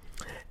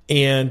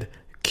and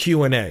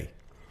Q&A.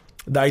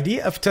 The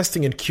idea of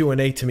testing and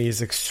Q&A to me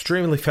is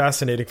extremely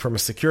fascinating from a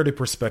security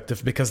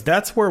perspective, because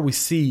that's where we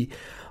see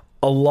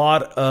a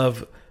lot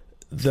of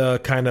the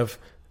kind of,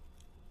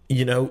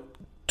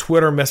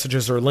 Twitter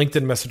messages or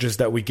LinkedIn messages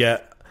that we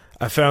get.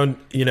 I found,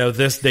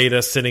 this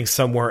data sitting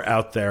somewhere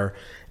out there.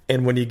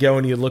 And when you go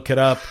and you look it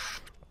up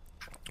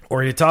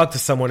or you talk to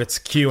someone, it's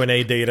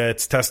Q&A data,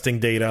 it's testing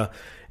data.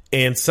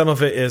 And some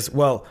of it is,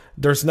 well,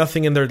 there's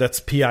nothing in there that's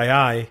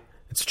PII.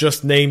 It's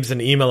just names and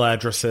email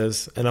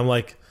addresses. And I'm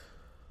like,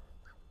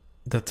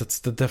 that's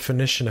the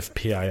definition of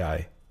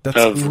PII. That's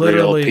of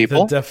literally real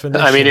people? The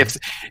definition. I mean, if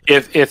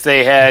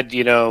they had,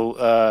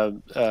 the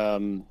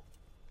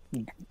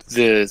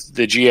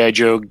G.I.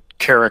 Joe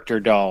character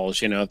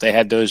dolls, if they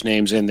had those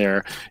names in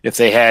there, if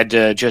they had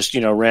just,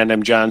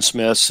 random John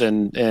Smiths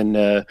and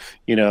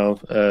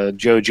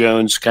Joe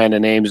Jones kind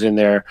of names in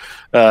there,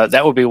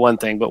 that would be one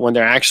thing. But when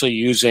they're actually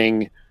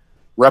using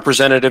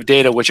representative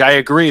data, which I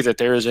agree that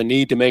there is a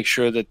need to make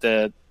sure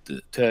that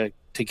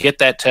to get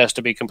that test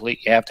to be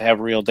complete, you have to have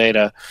real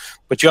data,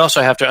 but you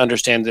also have to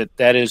understand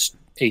that is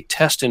a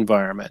test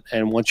environment.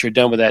 And once you're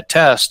done with that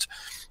test,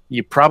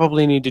 you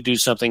probably need to do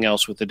something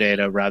else with the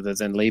data rather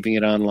than leaving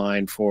it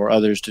online for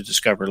others to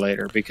discover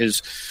later,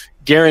 because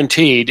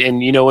guaranteed,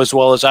 and as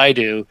well as I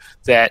do,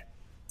 that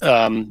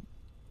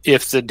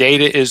if the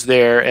data is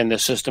there and the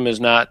system is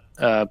not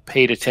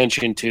paid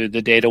attention to,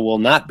 the data will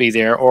not be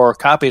there, or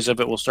copies of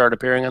it will start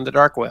appearing on the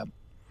dark web.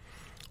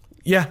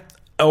 Yeah,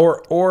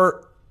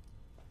 or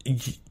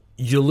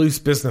you lose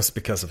business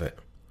because of it.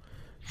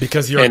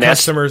 Because your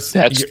customers...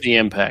 That's the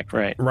impact,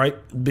 right? Right,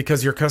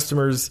 because your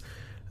customers...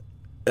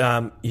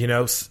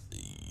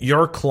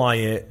 your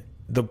client,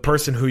 the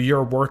person who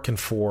you're working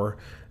for,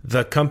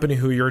 the company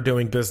who you're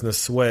doing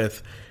business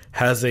with,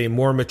 has a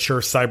more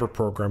mature cyber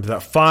program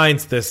that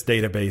finds this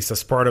database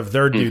as part of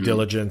their due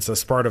diligence,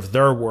 as part of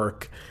their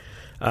work,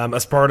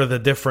 as part of the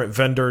different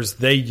vendors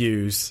they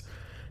use,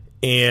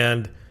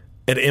 and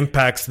it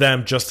impacts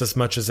them just as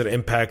much as it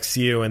impacts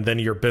you, and then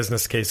your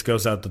business case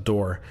goes out the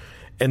door.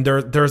 And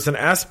there's an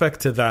aspect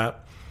to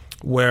that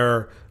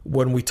where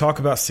when we talk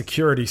about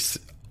security,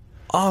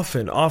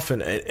 often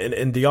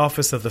in the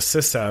office of the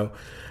CISO,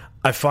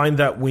 I find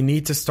that we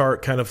need to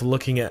start kind of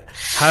looking at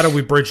how do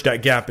we bridge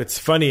that gap. It's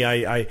funny,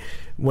 I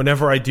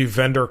whenever I do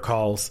vendor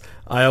calls,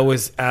 I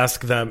always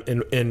ask them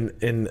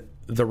in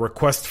the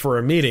request for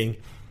a meeting,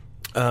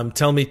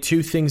 tell me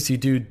 2 things you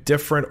do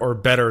different or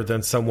better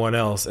than someone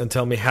else, and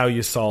tell me how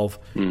you solve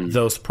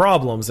those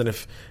problems. And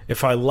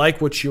if I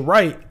like what you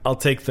write, I'll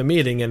take the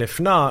meeting, and if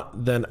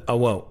not, then I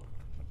won't.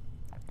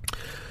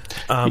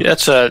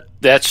 That's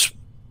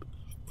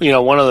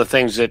one of the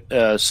things that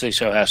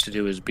CISO has to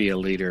do is be a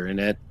leader,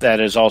 and that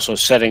is also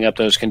setting up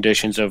those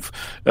conditions of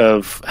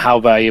how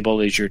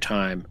valuable is your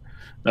time.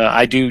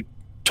 I do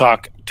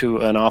talk to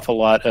an awful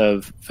lot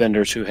of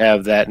vendors who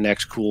have that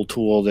next cool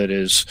tool that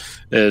is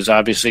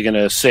obviously going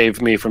to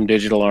save me from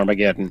digital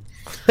Armageddon.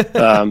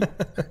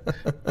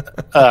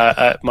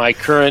 My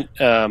current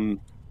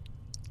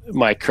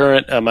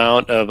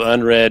amount of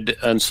unread,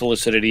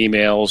 unsolicited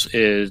emails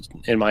is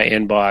in my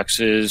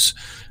inbox is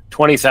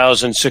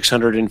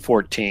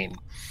 20,614.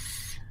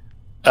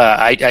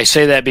 I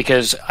say that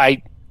because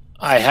I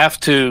have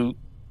to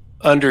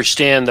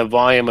understand the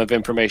volume of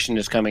information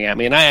that's coming at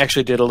me, and I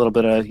actually did a little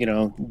bit of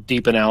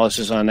deep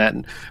analysis on that,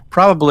 and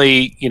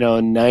probably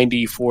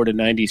 94 to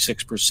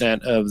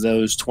 96% of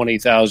those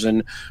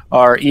 20,000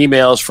 are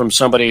emails from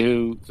somebody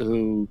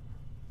who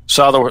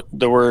saw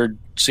the word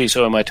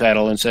CISO in my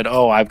title and said,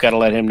 "Oh, I've got to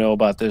let him know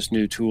about this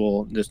new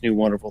tool, this new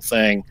wonderful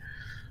thing."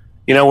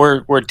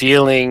 We're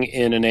dealing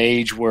in an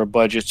age where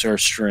budgets are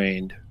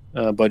strained.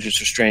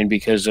 Budgets are strained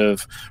because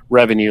of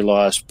revenue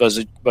loss.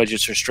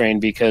 Budgets are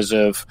strained because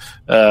of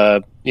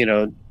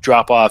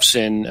drop-offs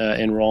in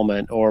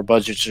enrollment, or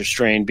budgets are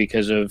strained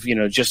because of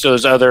just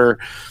those other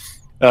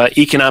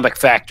economic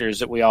factors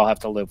that we all have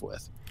to live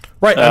with.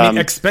 Right. I mean,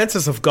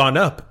 expenses have gone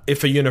up.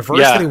 If a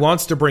university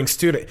wants to bring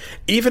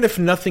even if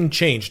nothing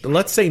changed,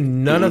 let's say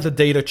none of the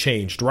data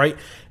changed, right?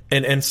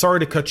 And sorry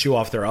to cut you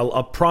off there.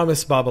 I'll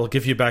promise, Bob, I'll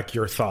give you back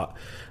your thought.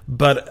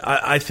 But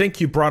I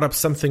think you brought up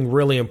something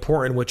really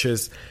important, which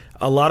is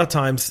a lot of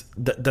times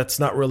that's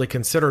not really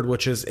considered,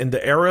 which is in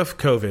the era of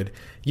COVID,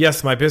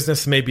 yes, my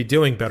business may be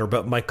doing better,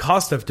 but my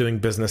cost of doing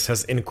business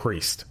has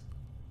increased.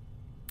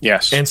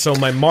 Yes. And so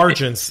my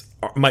margins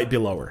might be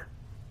lower.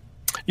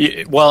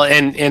 Yeah, well,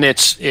 and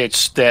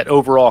it's that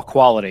overall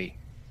quality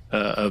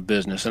of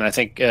business, and I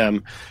think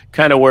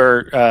kind of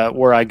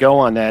where I go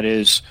on that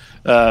is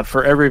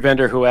for every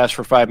vendor who asks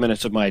for 5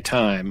 minutes of my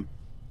time,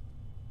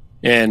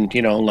 and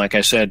like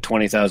I said,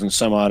 20,000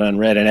 some odd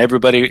unread, and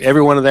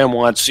every one of them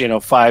wants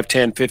 5,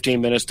 10,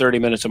 15 minutes, 30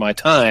 minutes of my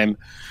time.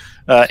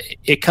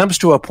 It comes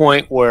to a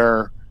point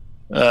where,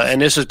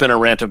 and this has been a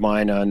rant of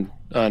mine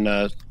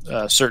on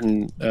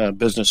certain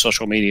business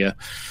social media,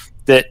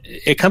 that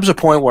it comes to a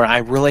point where I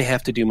really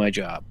have to do my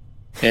job.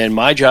 And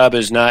my job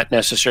is not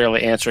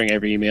necessarily answering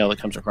every email that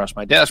comes across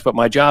my desk, but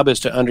my job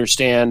is to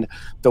understand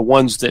the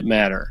ones that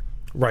matter.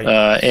 Right.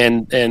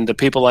 And the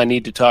people I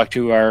need to talk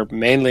to are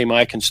mainly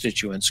my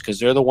constituents, because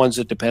they're the ones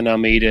that depend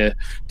on me to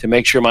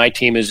make sure my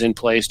team is in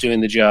place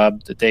doing the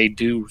job that they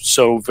do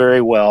so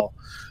very well.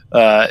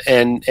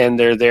 And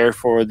they're there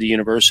for the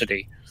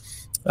university.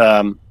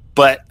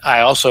 But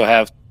I also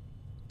have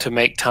to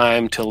make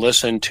time to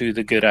listen to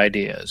the good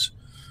ideas.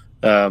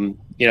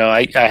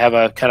 I have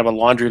a kind of a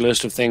laundry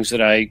list of things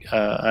that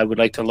I would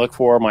like to look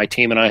for. My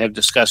team and I have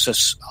discussed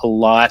this a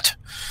lot.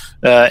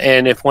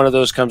 And if one of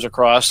those comes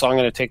across, I'm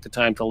going to take the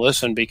time to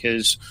listen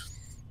because,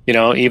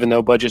 even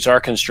though budgets are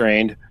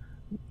constrained,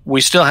 we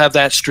still have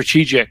that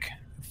strategic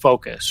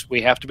focus.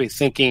 We have to be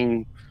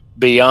thinking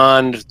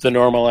beyond the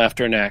normal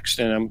after next.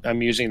 And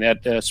I'm using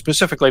that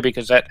specifically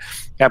because that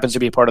happens to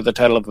be part of the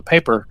title of the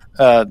paper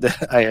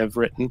that I have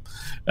written.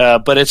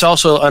 But it's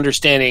also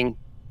understanding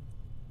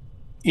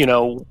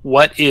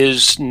what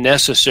is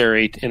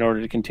necessary in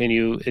order to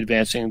continue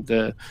advancing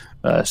the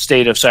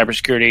state of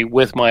cybersecurity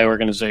with my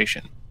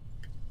organization.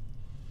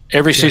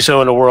 Every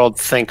CISO in the world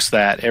thinks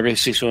that. Every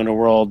CISO in the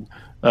world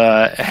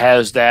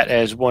has that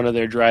as one of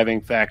their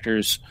driving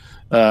factors.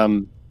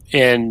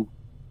 And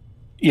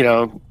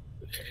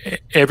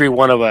every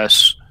one of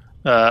us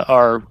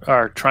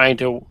are trying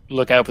to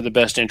look out for the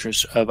best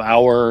interests of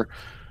our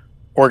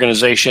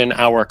organization,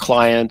 our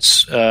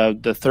clients,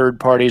 the third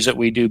parties that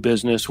we do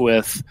business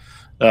with.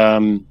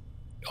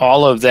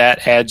 All of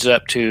that adds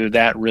up to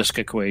that risk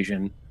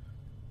equation,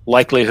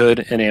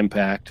 likelihood and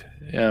impact.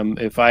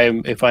 If I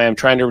am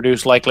trying to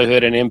reduce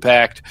likelihood and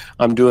impact,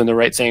 I'm doing the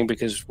right thing,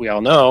 because we all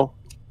know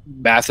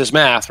math is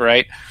math,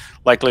 right?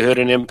 Likelihood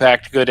and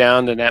impact go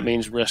down, then that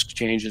means risk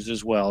changes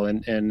as well.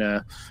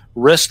 And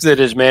risk that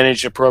is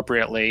managed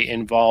appropriately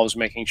involves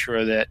making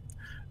sure that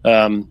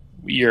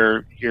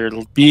you're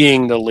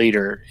being the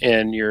leader,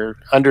 and you're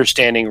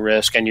understanding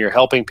risk, and you're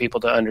helping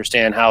people to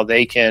understand how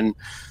they can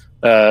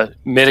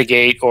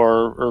mitigate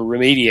or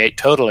remediate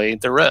totally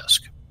the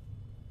risk.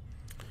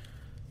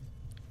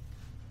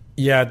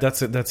 Yeah,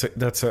 that's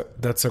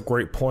a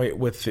great point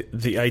with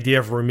the idea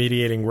of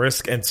remediating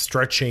risk and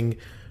stretching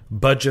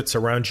budgets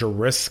around your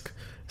risk.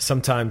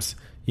 Sometimes,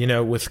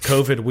 with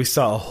COVID, we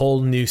saw a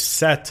whole new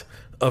set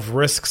of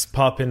risks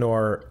pop into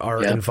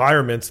our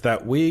environments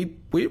that we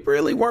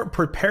really weren't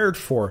prepared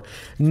for.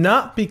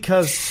 Not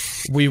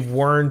because we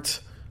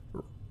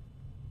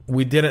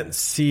didn't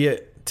see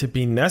it to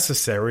be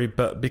necessary,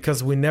 but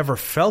because we never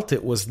felt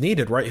it was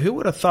needed, right? Who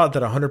would have thought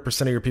that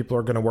 100% of your people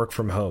are going to work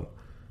from home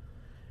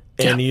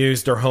and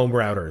use their home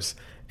routers,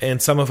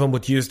 and some of them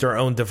would use their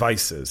own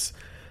devices?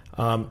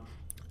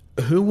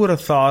 Who would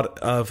have thought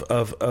of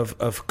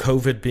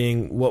COVID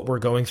being what we're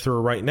going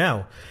through right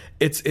now?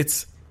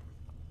 It's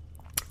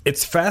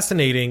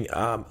fascinating.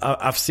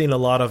 I've seen a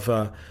lot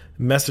of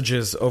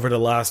messages over the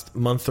last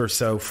month or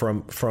so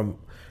from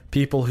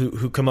people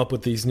who come up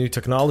with these new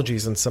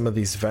technologies and some of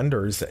these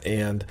vendors,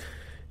 and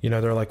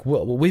they're like,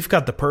 well, we've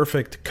got the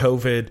perfect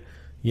COVID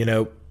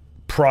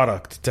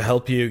product to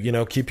help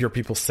you keep your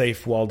people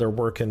safe while they're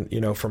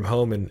working from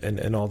home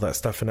and all that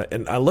stuff.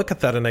 And I look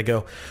at that and I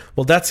go,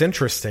 well, that's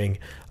interesting,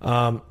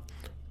 but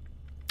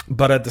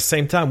at the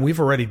same time, we've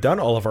already done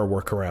all of our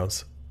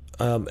workarounds,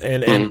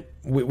 and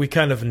we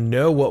kind of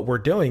know what we're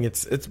doing.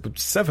 It's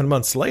 7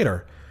 months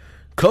later.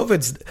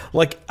 COVID's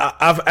like,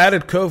 I've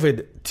added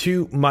COVID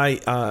to my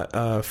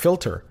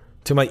filter,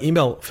 to my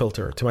email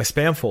filter, to my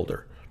spam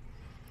folder.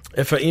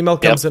 If an email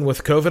comes in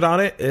with COVID on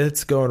it,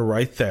 it's going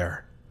right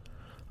there.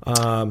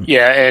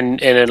 Yeah,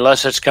 and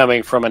unless it's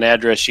coming from an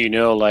address,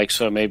 like,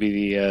 so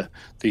maybe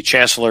the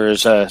chancellor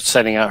is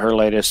sending out her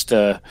latest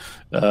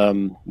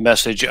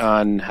message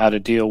on how to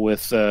deal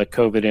with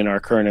COVID in our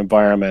current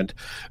environment.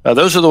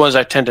 Those are the ones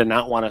I tend to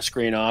not want to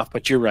screen off.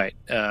 But you're right.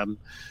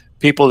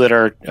 People that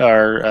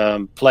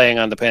are playing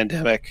on the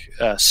pandemic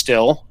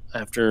still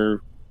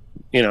after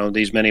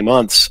these many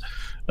months,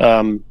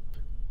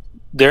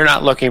 they're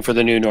not looking for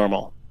the new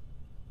normal.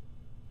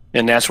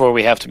 And that's where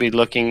we have to be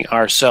looking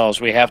ourselves.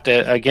 We have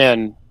to,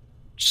 again,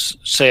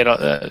 say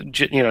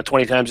it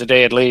 20 times a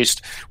day at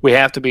least. We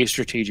have to be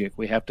strategic.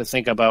 We have to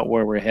think about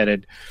where we're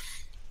headed.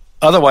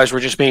 Otherwise,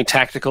 we're just being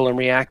tactical and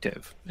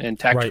reactive. And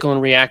tactical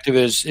and reactive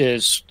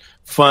is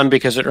fun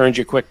because it earns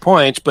you quick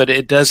points, but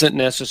it doesn't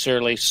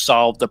necessarily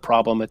solve the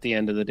problem at the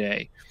end of the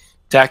day.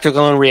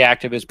 Tactical and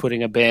reactive is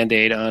putting a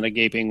Band-Aid on a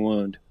gaping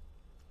wound.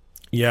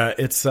 Yeah,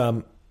 it's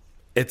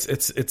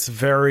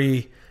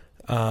very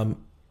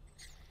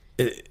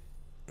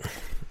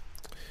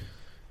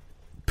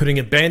putting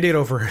a Band-Aid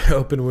over an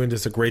open wound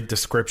is a great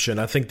description.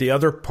 I think the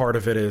other part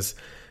of it is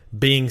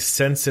being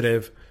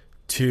sensitive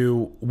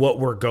to what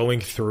we're going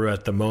through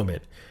at the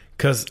moment,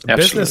 because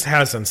business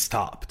hasn't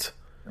stopped.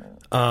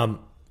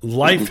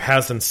 Life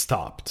hasn't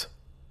stopped.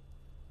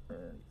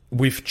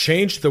 We've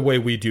changed the way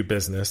we do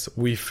business.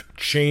 We've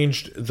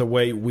changed the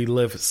way we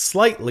live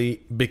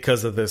slightly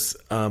because of this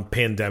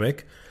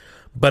pandemic.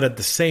 But at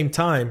the same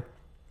time,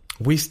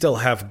 we still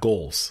have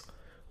goals.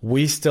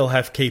 We still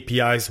have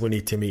KPIs we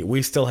need to meet.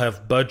 We still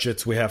have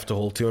budgets we have to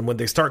hold to. And when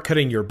they start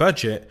cutting your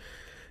budget,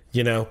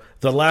 the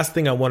last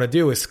thing I want to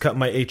do is cut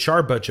my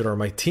HR budget or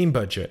my team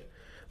budget.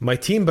 My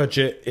team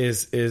budget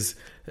is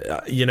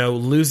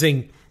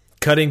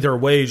cutting their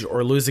wage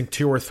or losing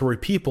 2 or 3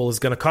 people is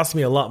going to cost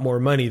me a lot more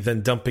money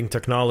than dumping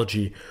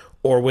technology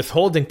or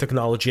withholding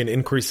technology and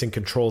increasing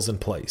controls in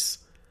place.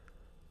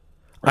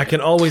 Right. I can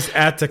always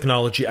add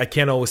technology. I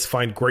can't always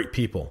find great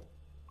people.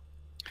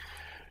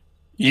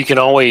 You can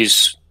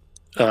always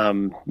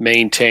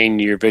maintain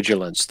your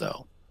vigilance,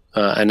 though.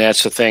 And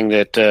that's the thing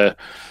that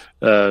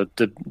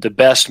the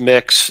best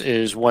mix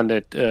is one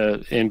that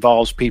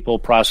involves people,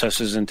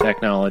 processes, and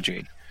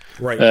technology.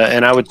 Right.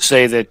 And I would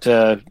say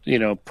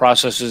that,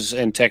 processes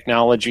and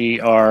technology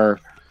are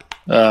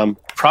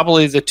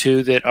probably the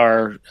two that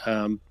are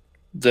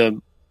the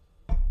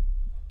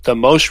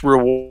most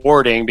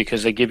rewarding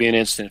because they give you an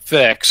instant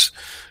fix,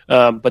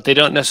 but they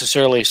don't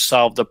necessarily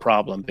solve the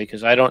problem,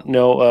 because I don't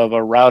know of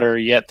a router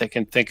yet that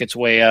can think its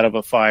way out of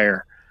a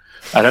fire.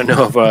 I don't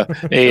know of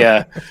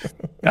a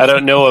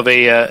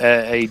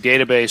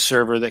database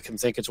server that can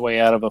think its way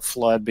out of a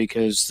flood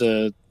because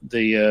the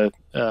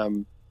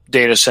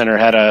data center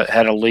had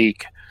a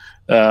leak.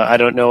 I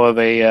don't know of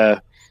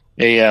a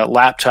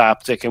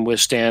laptop that can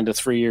withstand a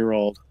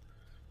 3-year-old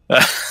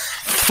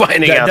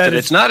finding out that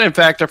it's not in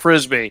fact a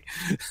Frisbee.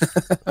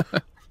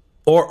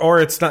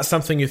 or it's not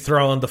something you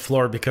throw on the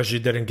floor because you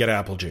didn't get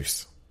apple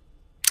juice.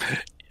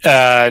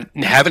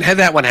 Haven't had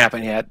that one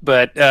happen yet,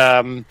 but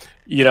I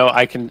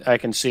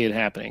can see it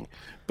happening.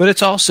 But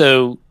it's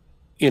also,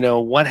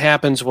 what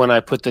happens when I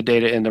put the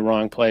data in the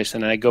wrong place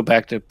and I go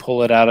back to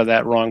pull it out of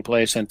that wrong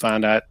place and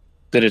find out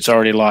that it's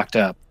already locked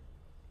up.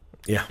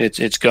 Yeah,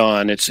 it's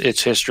gone. It's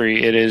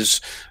history. It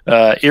is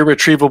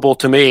irretrievable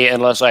to me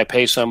unless I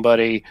pay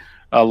somebody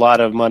a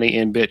lot of money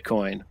in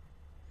Bitcoin.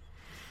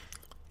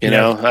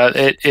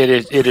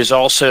 It is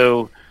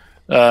also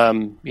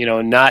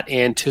not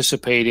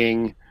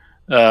anticipating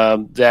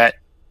that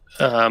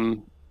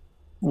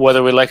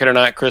whether we like it or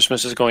not,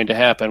 Christmas is going to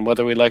happen.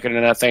 Whether we like it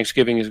or not,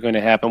 Thanksgiving is going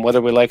to happen.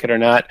 Whether we like it or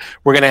not,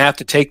 we're going to have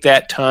to take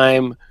that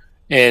time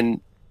and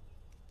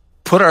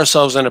put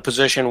ourselves in a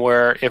position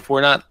where if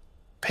we're not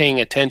paying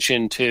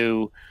attention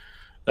to,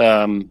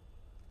 the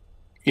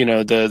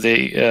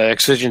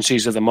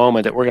exigencies of the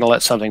moment, that we're going to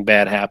let something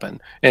bad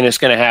happen. And it's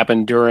going to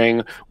happen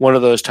during one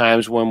of those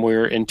times when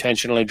we're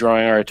intentionally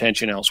drawing our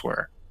attention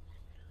elsewhere.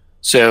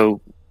 So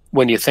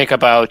when you think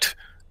about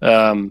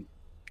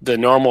the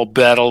normal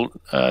battle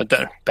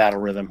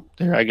rhythm,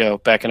 there I go,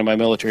 back into my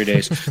military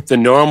days, the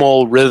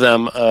normal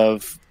rhythm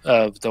of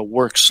the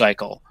work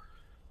cycle.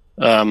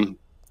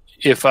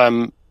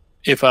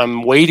 If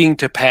I'm waiting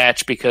to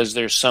patch because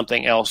there's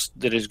something else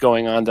that is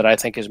going on that I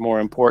think is more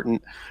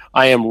important,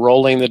 I am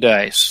rolling the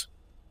dice.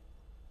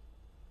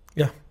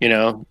 Yeah.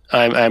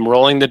 I'm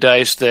rolling the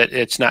dice that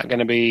it's not going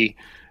to be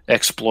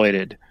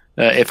exploited.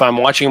 If I'm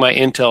watching my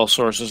intel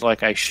sources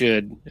like I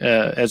should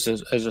as a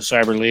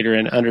cyber leader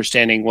and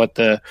understanding what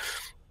the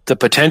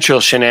potential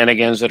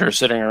shenanigans that are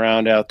sitting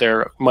around out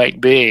there might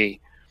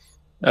be,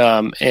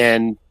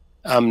 and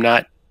I'm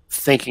not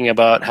thinking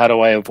about how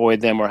do I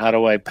avoid them, or how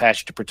do I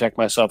patch to protect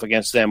myself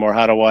against them, or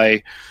how do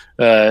I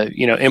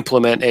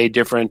implement a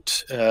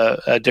different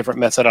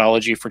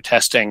methodology for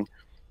testing,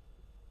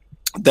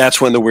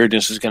 that's when the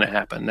weirdness is going to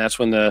happen. That's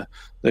when the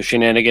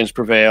shenanigans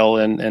prevail,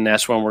 and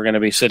that's when we're going to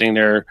be sitting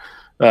there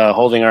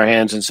holding our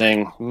hands and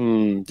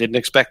saying, didn't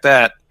expect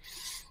that.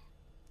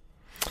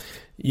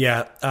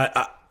 Yeah,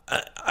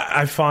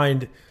 I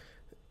find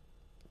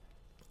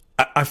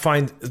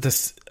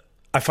this.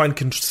 I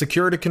find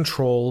security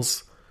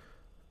controls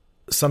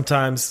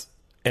sometimes,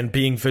 and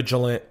being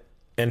vigilant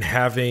and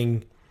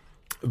having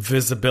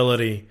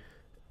visibility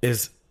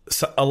is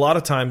a lot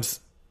of times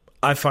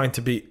I find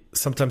to be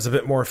sometimes a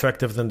bit more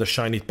effective than the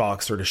shiny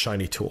box or the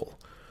shiny tool,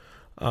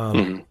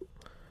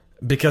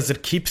 because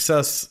it keeps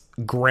us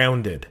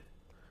grounded,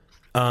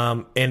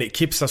 and it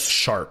keeps us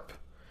sharp.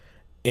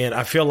 And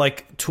I feel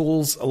like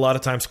tools a lot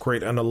of times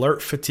create an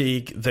alert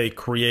fatigue. They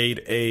create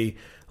a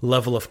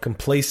level of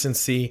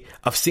complacency.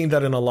 I've seen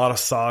that in a lot of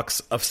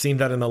SOCs. I've seen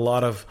that in a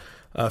lot of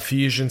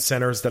fusion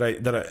centers that I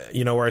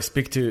where I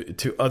speak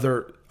to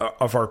other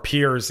of our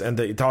peers, and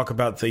they talk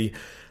about the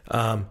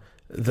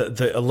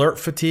alert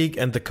fatigue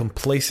and the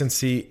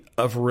complacency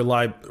of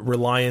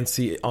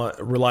reliancy.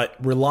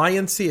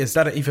 Is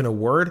that even a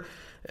word?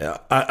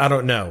 I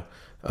don't know.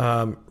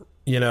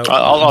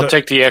 I'll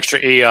take the extra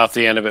E off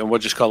the end of it, and we'll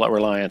just call it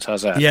reliance.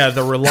 How's that? Yeah,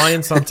 the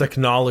reliance on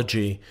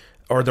technology,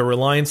 or the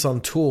reliance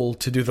on tool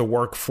to do the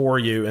work for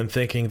you, and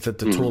thinking that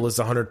the tool is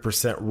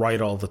 100%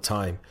 right all the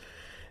time.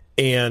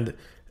 And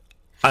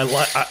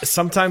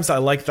sometimes I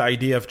like the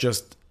idea of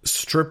just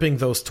stripping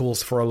those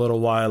tools for a little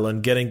while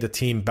and getting the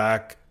team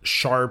back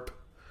sharp,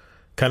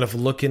 kind of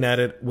looking at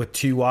it with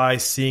two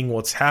eyes, seeing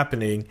what's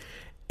happening,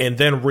 and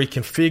then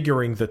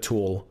reconfiguring the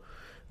tool,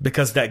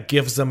 because that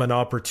gives them an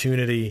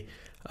opportunity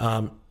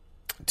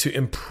to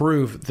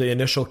improve the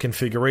initial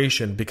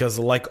configuration. Because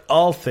like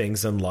all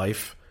things in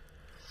life,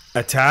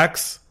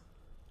 attacks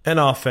and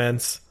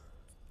offense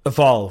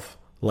evolve.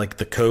 Like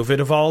the COVID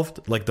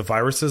evolved, like the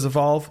viruses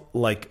evolve,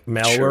 like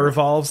malware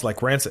evolves,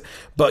 like ransom.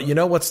 But you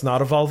know what's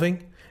not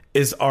evolving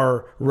is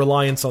our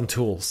reliance on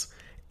tools.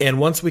 And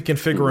once we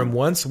configure them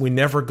once, we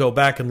never go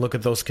back and look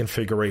at those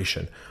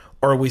configuration.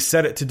 Or we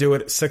set it to do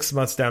it 6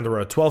 months down the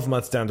road, 12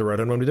 months down the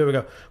road. And when we do, we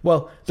go,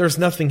 well, there's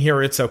nothing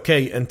here. It's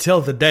okay, until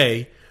the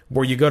day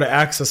where you go to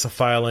access a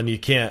file and you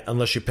can't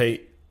unless you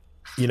pay,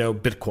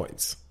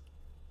 Bitcoins.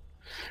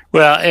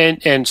 Well,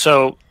 and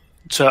so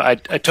I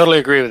totally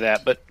agree with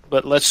that.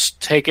 But let's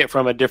take it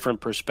from a different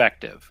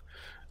perspective.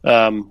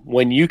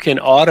 When you can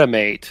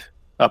automate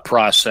a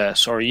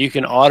process, or you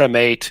can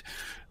automate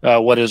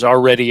what is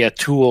already a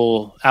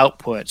tool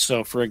output.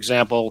 So, for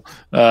example,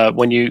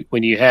 when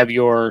you have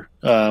your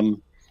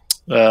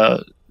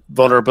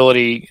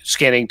vulnerability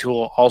scanning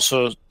tool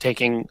also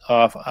taking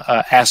off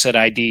asset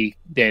ID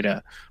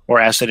data or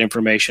asset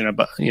information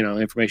about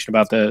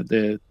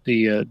the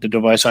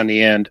device on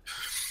the end.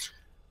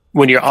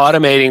 When you're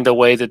automating the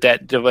way that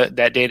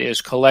data is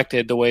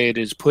collected, the way it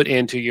is put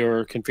into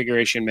your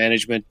configuration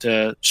management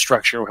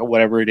structure,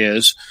 whatever it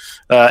is,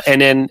 and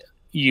then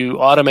you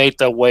automate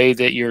the way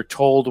that you're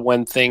told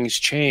when things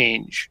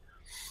change,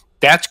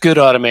 that's good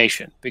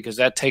automation, because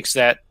that takes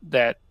that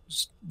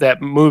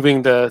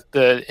moving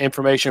the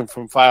information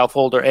from file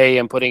folder A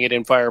and putting it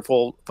in file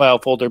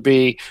folder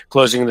B,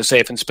 closing the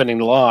safe and spinning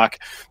the lock.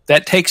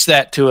 That takes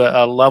that to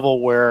a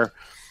level where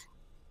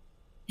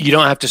you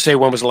don't have to say,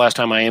 when was the last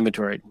time I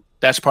inventoried?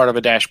 That's part of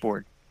a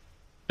dashboard.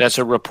 That's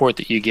a report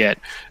that you get.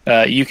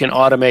 You can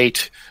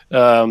automate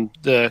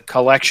the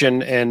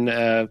collection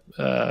and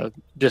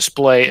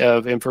display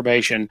of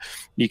information.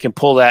 You can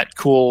pull that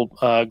cool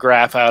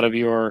graph out of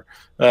your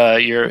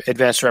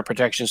Advanced Threat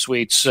Protection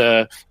Suite's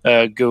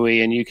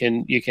GUI, and you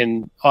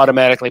can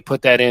automatically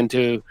put that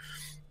into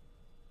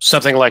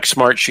something like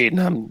Smartsheet.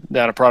 And I'm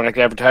not a product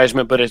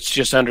advertisement, but it's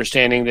just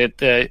understanding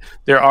that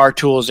there are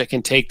tools that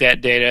can take that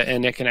data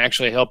and it can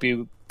actually help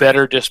you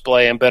better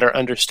display and better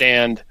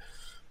understand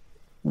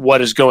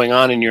what is going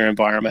on in your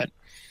environment.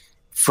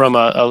 From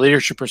a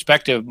leadership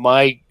perspective,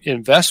 my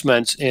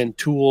investments in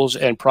tools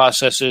and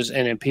processes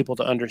and in people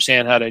to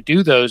understand how to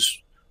do those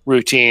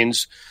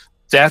routines,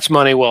 that's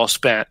money well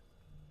spent.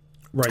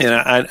 Right.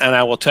 And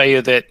I will tell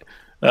you that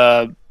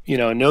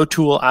no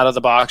tool out of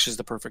the box is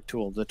the perfect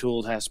tool. The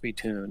tool has to be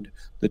tuned.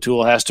 The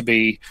tool has to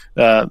be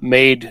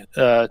made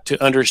to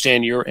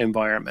understand your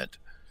environment.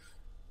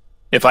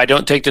 If I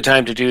don't take the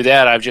time to do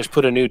that, I've just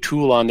put a new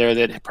tool on there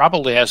that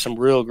probably has some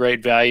real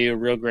great value,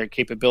 real great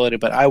capability,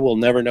 but I will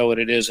never know what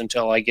it is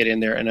until I get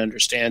in there and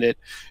understand it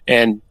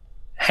and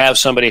have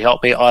somebody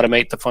help me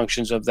automate the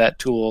functions of that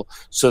tool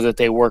so that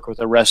they work with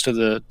the rest of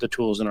the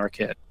tools in our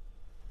kit.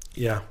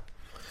 Yeah,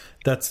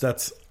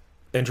 that's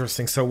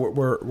interesting. So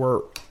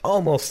we're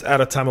almost out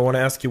of time. I want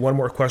to ask you one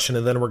more question,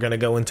 and then we're going to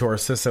go into our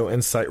CISO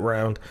Insight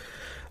round.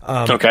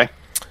 Okay.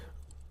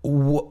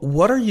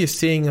 What are you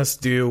seeing us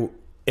do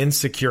in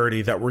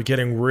security that we're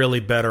getting really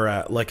better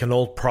at, like an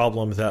old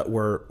problem that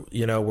we're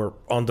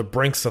on the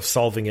brinks of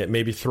solving it,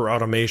 maybe through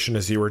automation,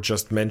 as you were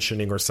just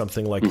mentioning, or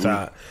something like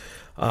that?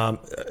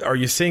 Are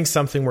you seeing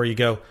something where you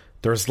go,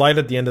 there's light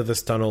at the end of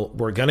this tunnel,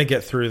 we're going to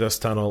get through this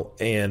tunnel,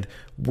 and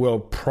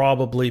we'll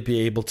probably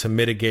be able to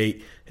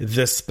mitigate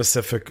this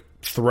specific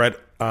threat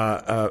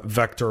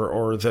vector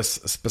or this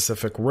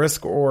specific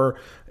risk or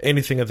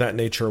anything of that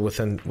nature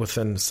within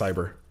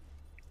cyber?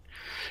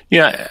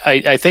 Yeah,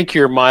 I think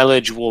your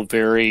mileage will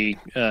vary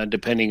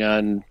depending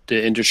on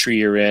the industry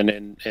you're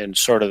in and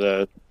sort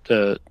of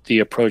the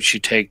approach you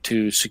take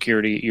to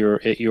security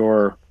at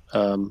your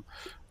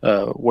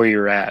where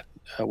you're at.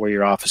 where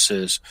your office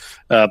is.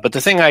 But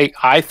the thing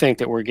I think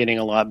that we're getting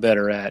a lot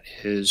better at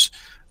is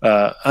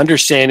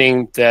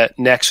understanding that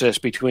nexus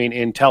between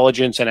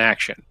intelligence and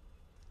action.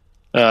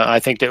 I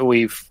think that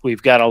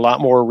we've got a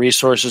lot more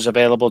resources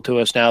available to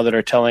us now that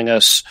are telling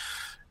us,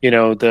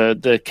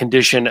 the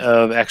condition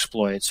of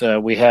exploits.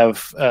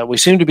 We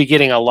seem to be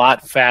getting a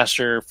lot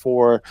faster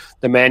for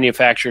the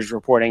manufacturers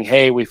reporting,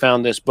 hey, we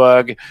found this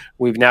bug.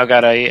 We've now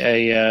got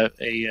a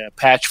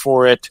patch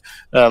for it.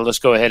 Let's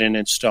go ahead and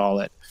install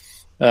it.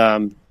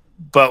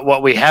 But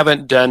what we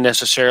haven't done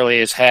necessarily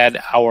is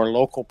had our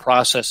local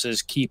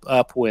processes keep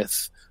up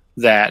with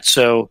that.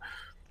 So,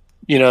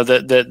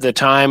 the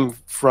time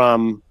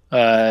from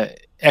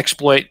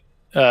exploit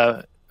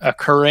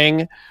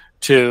occurring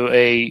to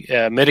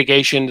a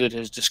mitigation that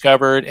is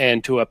discovered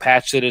and to a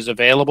patch that is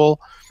available,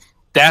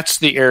 that's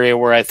the area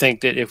where I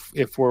think that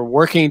if we're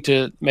working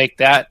to make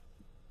that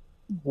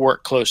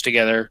work close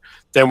together,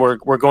 then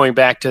we're going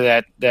back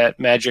to that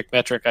magic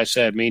metric I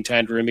said: mean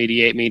time to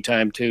remediate, mean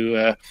time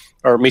to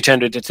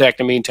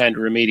detect, and mean time to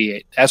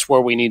remediate. That's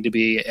where we need to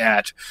be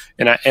at,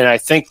 and I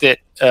think that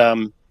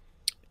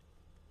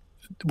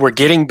we're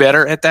getting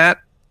better at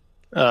that.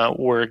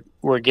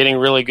 We're getting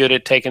really good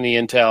at taking the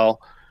intel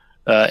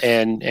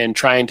and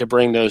trying to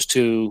bring those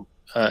two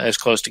as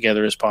close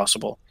together as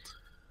possible.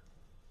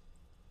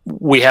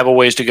 We have a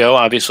ways to go,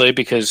 obviously,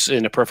 because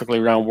in a perfectly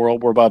round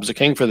world where Bob's the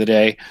king for the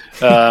day,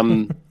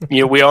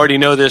 we already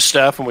know this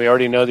stuff, and we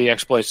already know the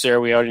exploits there.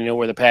 We already know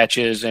where the patch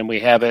is, and we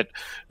have it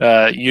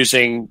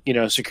using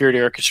security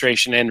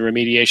orchestration and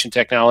remediation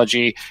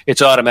technology.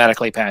 It's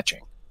automatically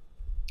patching.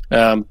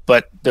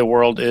 But the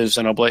world is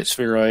an oblate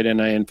spheroid,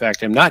 and I, in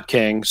fact, am not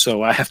king,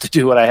 so I have to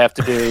do what I have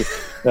to do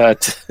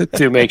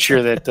to make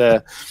sure that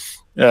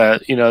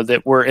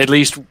that we're at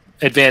least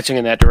advancing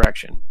in that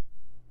direction.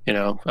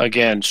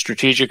 Again,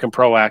 strategic and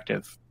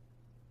proactive.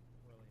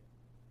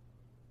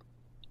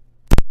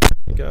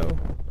 Go.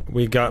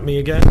 We got me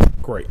again?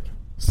 Great.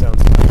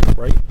 Sounds good,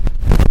 right?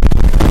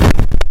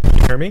 Can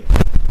you hear me?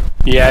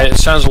 Yeah, it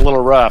sounds a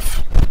little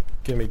rough.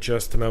 Give me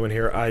just a moment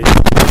here.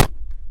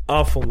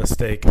 Awful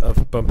mistake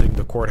of bumping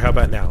the cord. How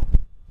about now?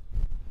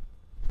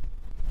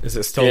 Is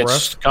it still rough?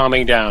 It's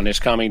calming down. It's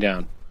calming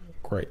down.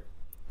 Great.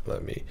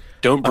 Let me...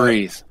 Don't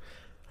breathe.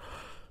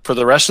 For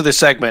the rest of the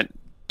segment,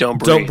 don't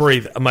breathe. Don't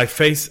breathe. My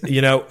face,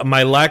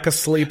 my lack of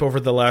sleep over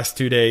the last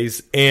 2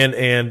 days and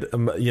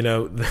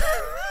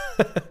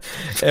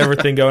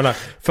everything going on.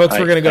 Folks,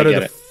 we're going to go to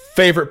the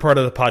favorite part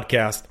of the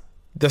podcast,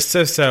 the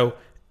CISO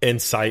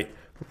Insight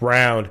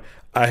Round.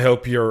 I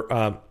hope you're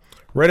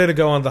ready to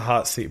go on the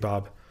hot seat,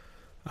 Bob.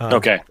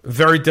 Okay.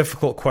 Very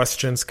difficult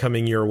questions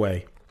coming your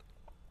way.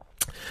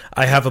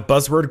 I have a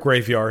buzzword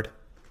graveyard,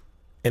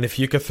 and if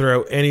you could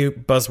throw any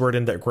buzzword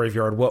in that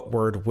graveyard, what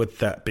word would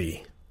that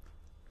be?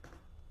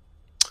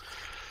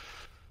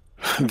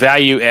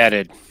 Value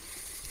added.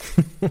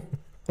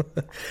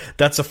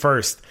 That's a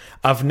first.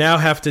 I've now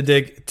have to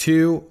dig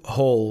 2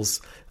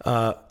 holes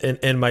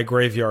in my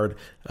graveyard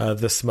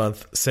this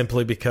month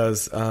simply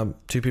because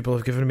 2 people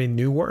have given me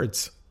new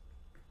words.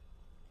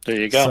 There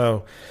you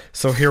go.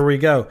 So here we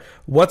go.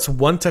 What's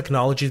one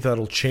technology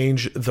that'll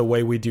change the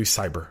way we do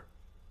cyber?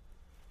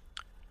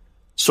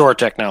 SOAR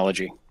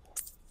technology.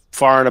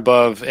 Far and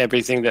above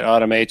everything that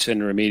automates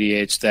and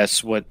remediates.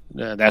 That's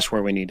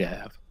where we need to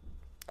have.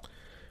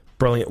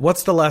 Brilliant.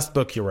 What's the last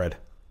book you read?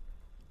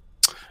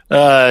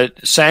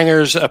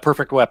 Sanger's A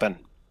Perfect Weapon.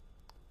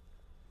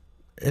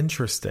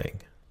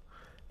 Interesting.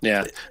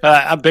 Yeah,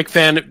 I'm a big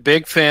fan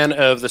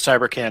of the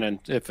cyber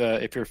canon.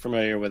 If you're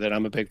familiar with it,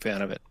 I'm a big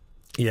fan of it.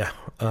 Yeah,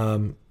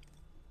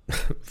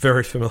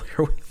 very familiar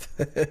with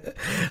it.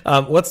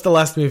 What's the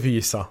last movie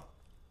you saw?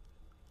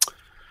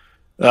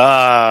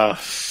 All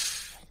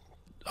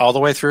the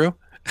way through.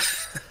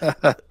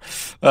 I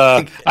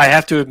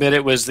have to admit,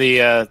 it was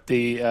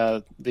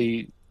the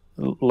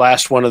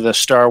last one of the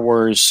Star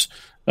Wars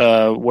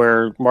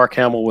where Mark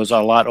Hamill was a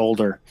lot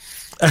older.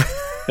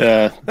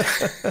 I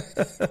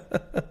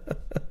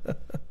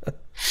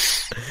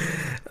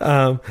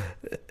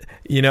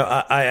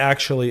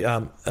actually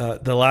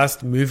the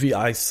last movie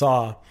I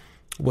saw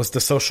was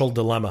The Social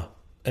Dilemma,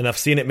 and I've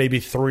seen it maybe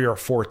 3 or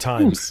 4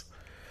 times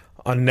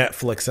on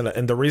Netflix,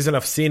 and the reason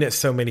I've seen it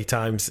so many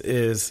times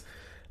is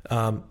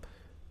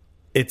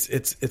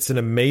it's an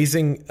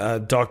amazing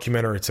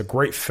documentary. It's a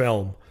great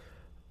film,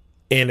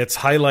 and it's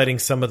highlighting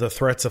some of the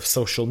threats of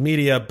social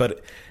media,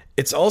 but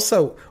it's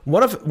also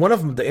one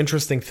of the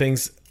interesting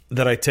things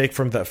that I take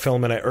from that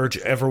film, and I urge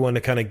everyone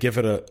to kind of give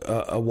it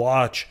a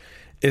watch,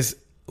 is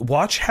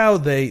watch how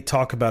they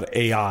talk about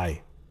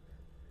AI,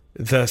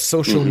 the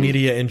social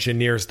media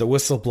engineers, the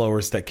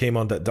whistleblowers that came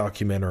on that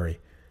documentary.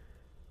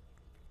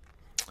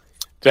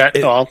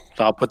 I'll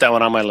put that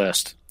one on my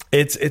list.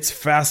 It's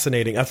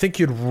fascinating. I think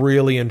you'd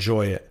really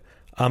enjoy it.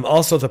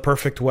 Also, The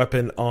Perfect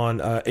Weapon on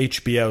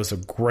HBO is a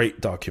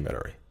great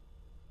documentary.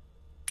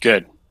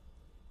 Good.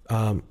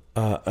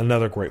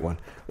 Another great one.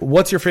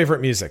 What's your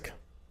favorite music?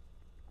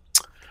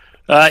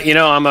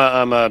 I'm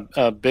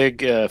a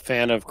big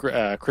fan of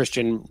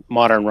Christian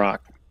modern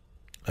rock.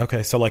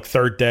 Okay, so like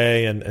third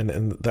day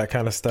and that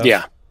kind of stuff.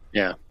 Yeah.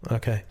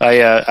 Okay.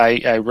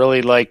 I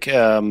really like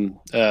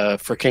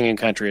For King and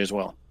Country as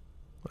well.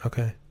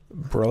 Okay,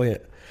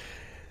 brilliant.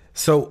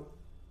 So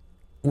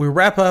we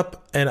wrap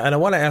up, and I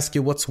want to ask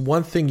you, what's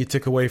one thing you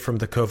took away from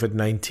the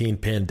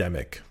COVID-19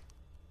 pandemic?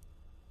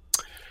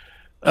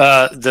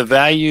 The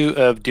value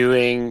of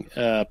doing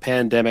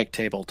pandemic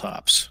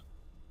tabletops.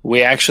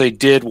 We actually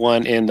did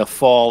one in the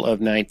fall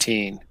of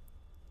 19,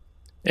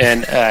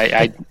 and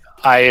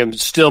I am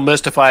still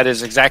mystified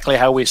as exactly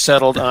how we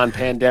settled on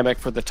pandemic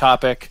for the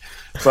topic,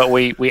 but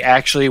we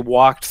actually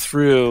walked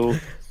through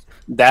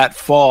that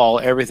fall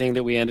everything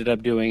that we ended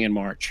up doing in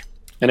March,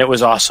 and it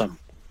was awesome.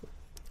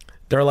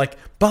 They're like,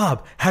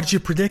 Bob, how did you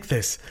predict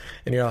this?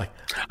 And you're like,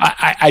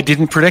 I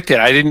didn't predict it.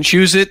 I didn't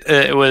choose it.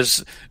 It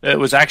was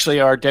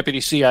actually our deputy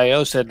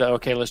CIO said,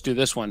 okay, let's do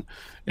this one.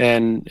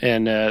 And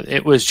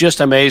it was just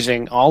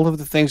amazing. All of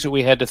the things that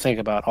we had to think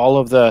about, all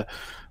of the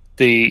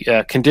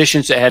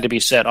conditions that had to be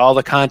set, all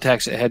the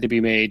contacts that had to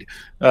be made.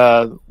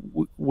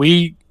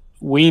 We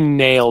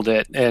nailed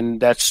it.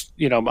 And that's,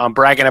 I'm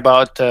bragging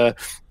about the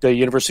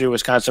University of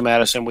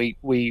Wisconsin-Madison.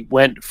 We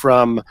went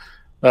from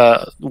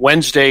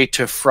Wednesday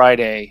to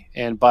Friday,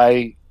 and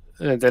by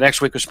the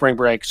next week was spring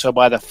break. So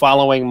by the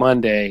following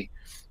Monday,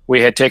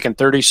 we had taken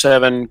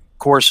 37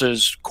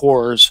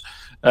 cores,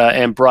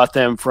 and brought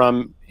them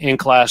from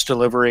in-class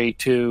delivery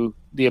to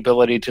the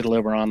ability to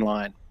deliver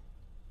online.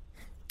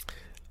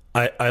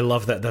 I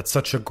love that. That's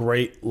such a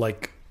great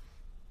like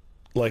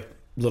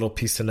little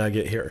piece of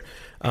nugget here.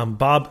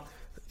 Bob,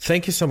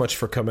 thank you so much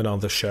for coming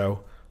on the show.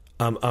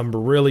 I'm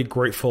really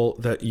grateful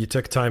that you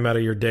took time out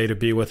of your day to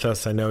be with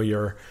us. I know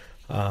you're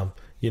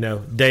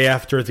day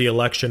after the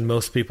election,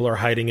 most people are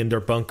hiding in their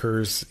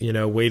bunkers,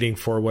 waiting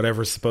for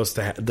whatever's supposed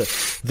to happen.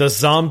 The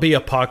zombie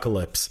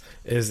apocalypse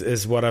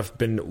is what I've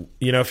been,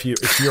 if you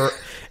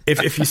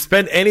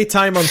spend any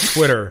time on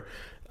Twitter,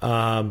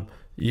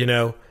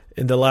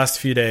 in the last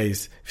few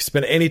days, if you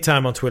spend any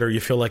time on Twitter, you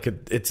feel like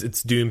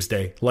it's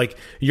doomsday. Like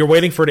you're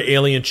waiting for the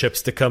alien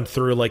ships to come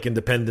through like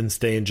Independence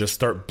Day and just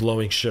start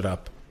blowing shit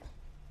up.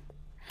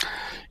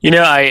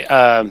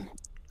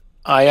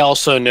 I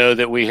also know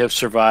that we have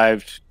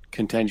survived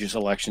contentious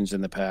elections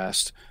in the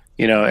past.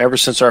 Ever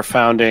since our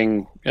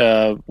founding,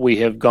 we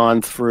have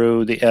gone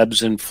through the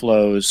ebbs and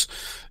flows.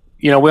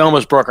 We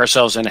almost broke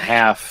ourselves in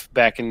half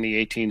back in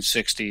the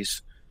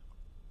 1860s.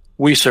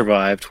 We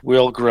survived.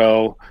 We'll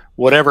grow.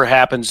 Whatever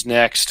happens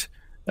next,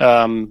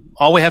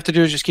 all we have to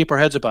do is just keep our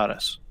heads about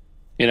us.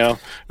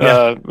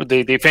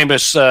 The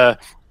famous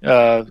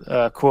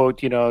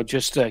quote,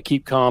 just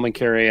keep calm and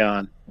carry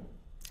on.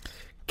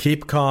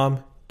 Keep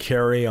calm,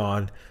 carry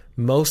on.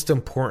 Most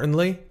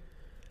importantly,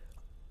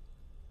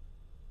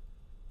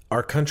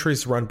 our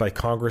country's run by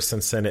Congress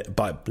and Senate,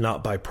 but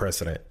not by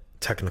president,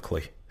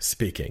 technically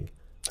speaking.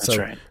 That's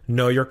right.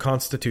 Know your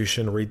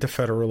Constitution, read the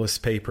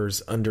Federalist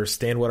Papers,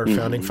 understand what our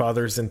founding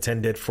fathers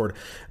intended for.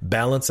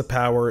 Balance of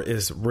power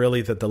is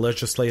really that the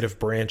legislative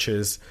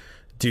branches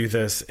do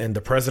this, and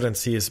the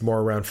presidency is more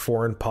around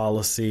foreign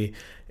policy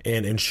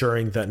and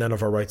ensuring that none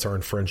of our rights are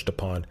infringed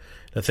upon.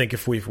 I think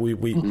if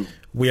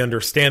we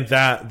understand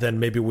that, then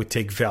maybe we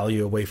take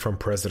value away from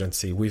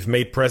presidency. We've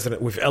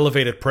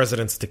elevated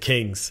presidents to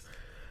kings,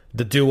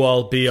 the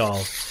do-all,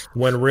 be-all,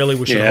 when really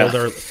we should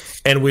hold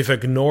and we've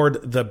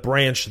ignored the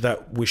branch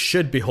that we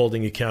should be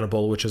holding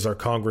accountable, which is our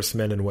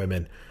congressmen and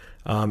women,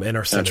 and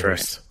our senators. That's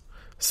right.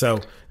 So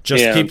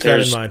just keep that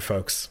in mind,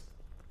 folks.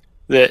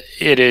 That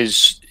it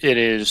is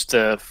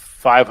the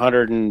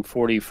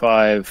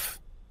 545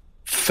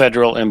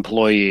 federal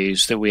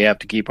employees that we have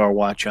to keep our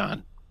watch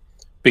on,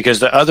 because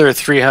the other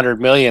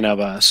 300 million of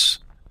us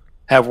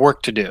have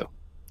work to do.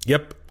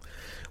 Yep.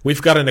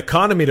 We've got an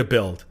economy to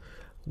build.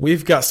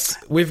 We've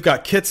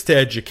got kids to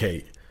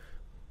educate.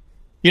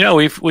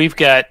 We've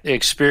got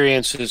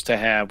experiences to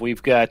have.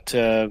 We've got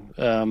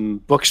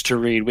books to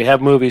read. We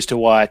have movies to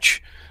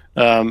watch,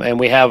 and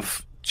we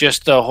have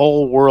just the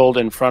whole world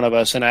in front of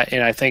us. And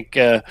I think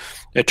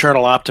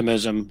eternal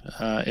optimism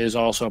is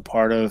also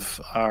part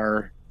of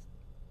our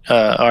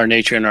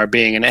nature and our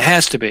being, and it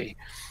has to be.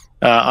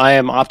 I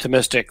am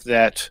optimistic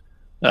that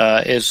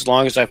as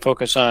long as I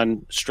focus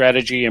on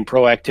strategy and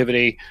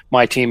proactivity,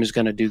 my team is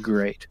going to do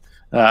great.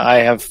 I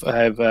have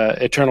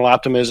eternal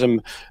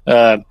optimism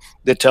that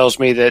tells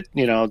me that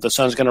the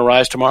sun's going to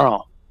rise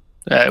tomorrow.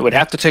 It would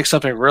have to take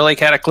something really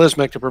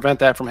cataclysmic to prevent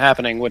that from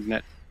happening, wouldn't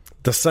it?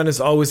 The sun is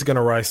always going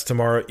to rise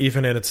tomorrow,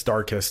 even in its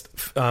darkest.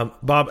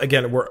 Bob,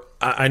 again,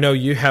 I know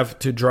you have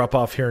to drop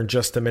off here in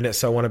just a minute,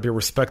 so I want to be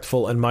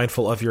respectful and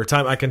mindful of your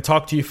time. I can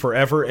talk to you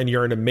forever, and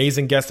you're an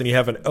amazing guest, and you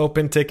have an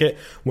open ticket.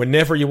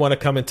 Whenever you want to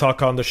come and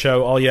talk on the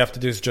show, all you have to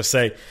do is just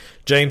say,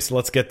 James,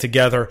 let's get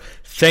together.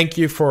 Thank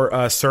you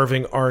for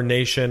serving our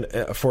nation.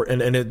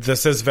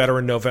 This is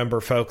Veteran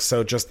November, folks,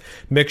 so just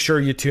make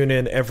sure you tune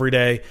in every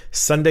day,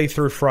 Sunday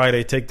through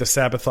Friday. Take the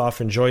Sabbath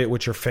off, enjoy it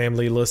with your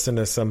family, listen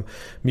to some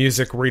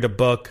music, read a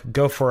book,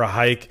 go for a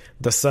hike.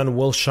 The sun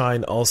will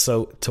shine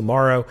also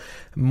tomorrow.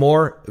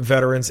 More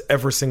veterans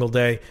every single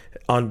day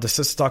on the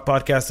CISO Talk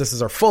podcast. This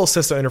is our full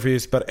CISO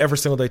interviews, but every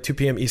single day, 2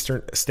 p.m.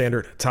 Eastern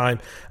Standard Time.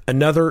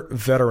 Another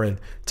veteran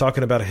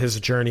talking about his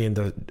journey in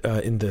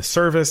the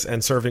service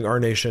and serving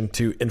our nation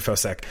to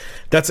InfoSec.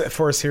 That's it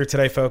for us here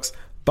today, folks.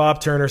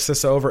 Bob Turner,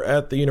 CISO over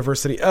at the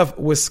University of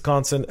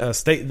Wisconsin, a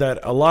state that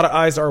a lot of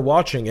eyes are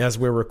watching as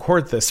we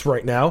record this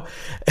right now.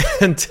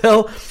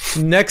 Until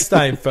next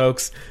time,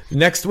 folks,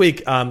 next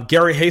week,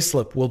 Gary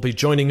Hayslip will be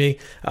joining me,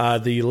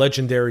 the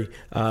legendary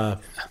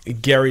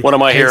Gary. One of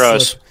my Hayslip.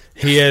 Heroes.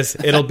 He is.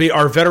 It'll be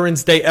our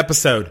Veterans Day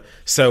episode.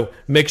 So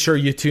make sure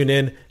you tune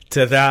in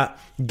to that.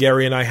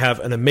 Gary and I have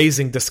an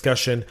amazing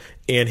discussion,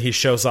 and he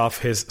shows off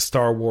his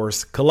Star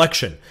Wars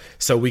collection.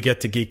 So we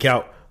get to geek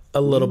out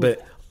a little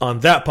bit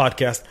on that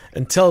podcast.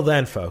 Until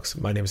then, folks,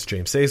 my name is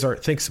James Azar.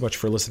 Thanks so much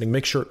for listening.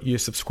 Make sure you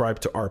subscribe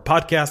to our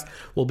podcast.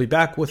 We'll be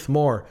back with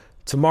more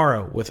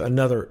tomorrow with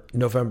another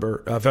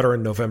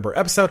Veteran November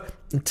episode.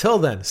 Until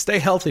then, stay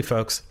healthy,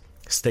 folks.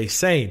 Stay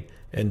sane,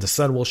 and the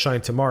sun will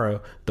shine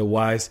tomorrow. The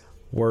wise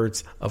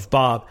words of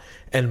Bob.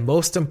 And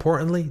most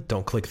importantly,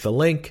 don't click the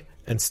link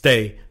and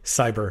stay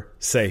cyber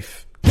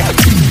safe.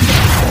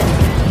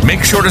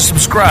 Make sure to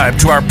subscribe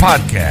to our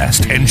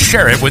podcast and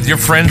share it with your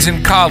friends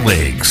and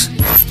colleagues.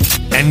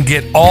 And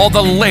get all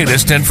the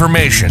latest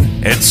information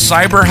at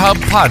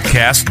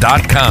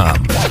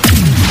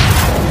cyberhubpodcast.com.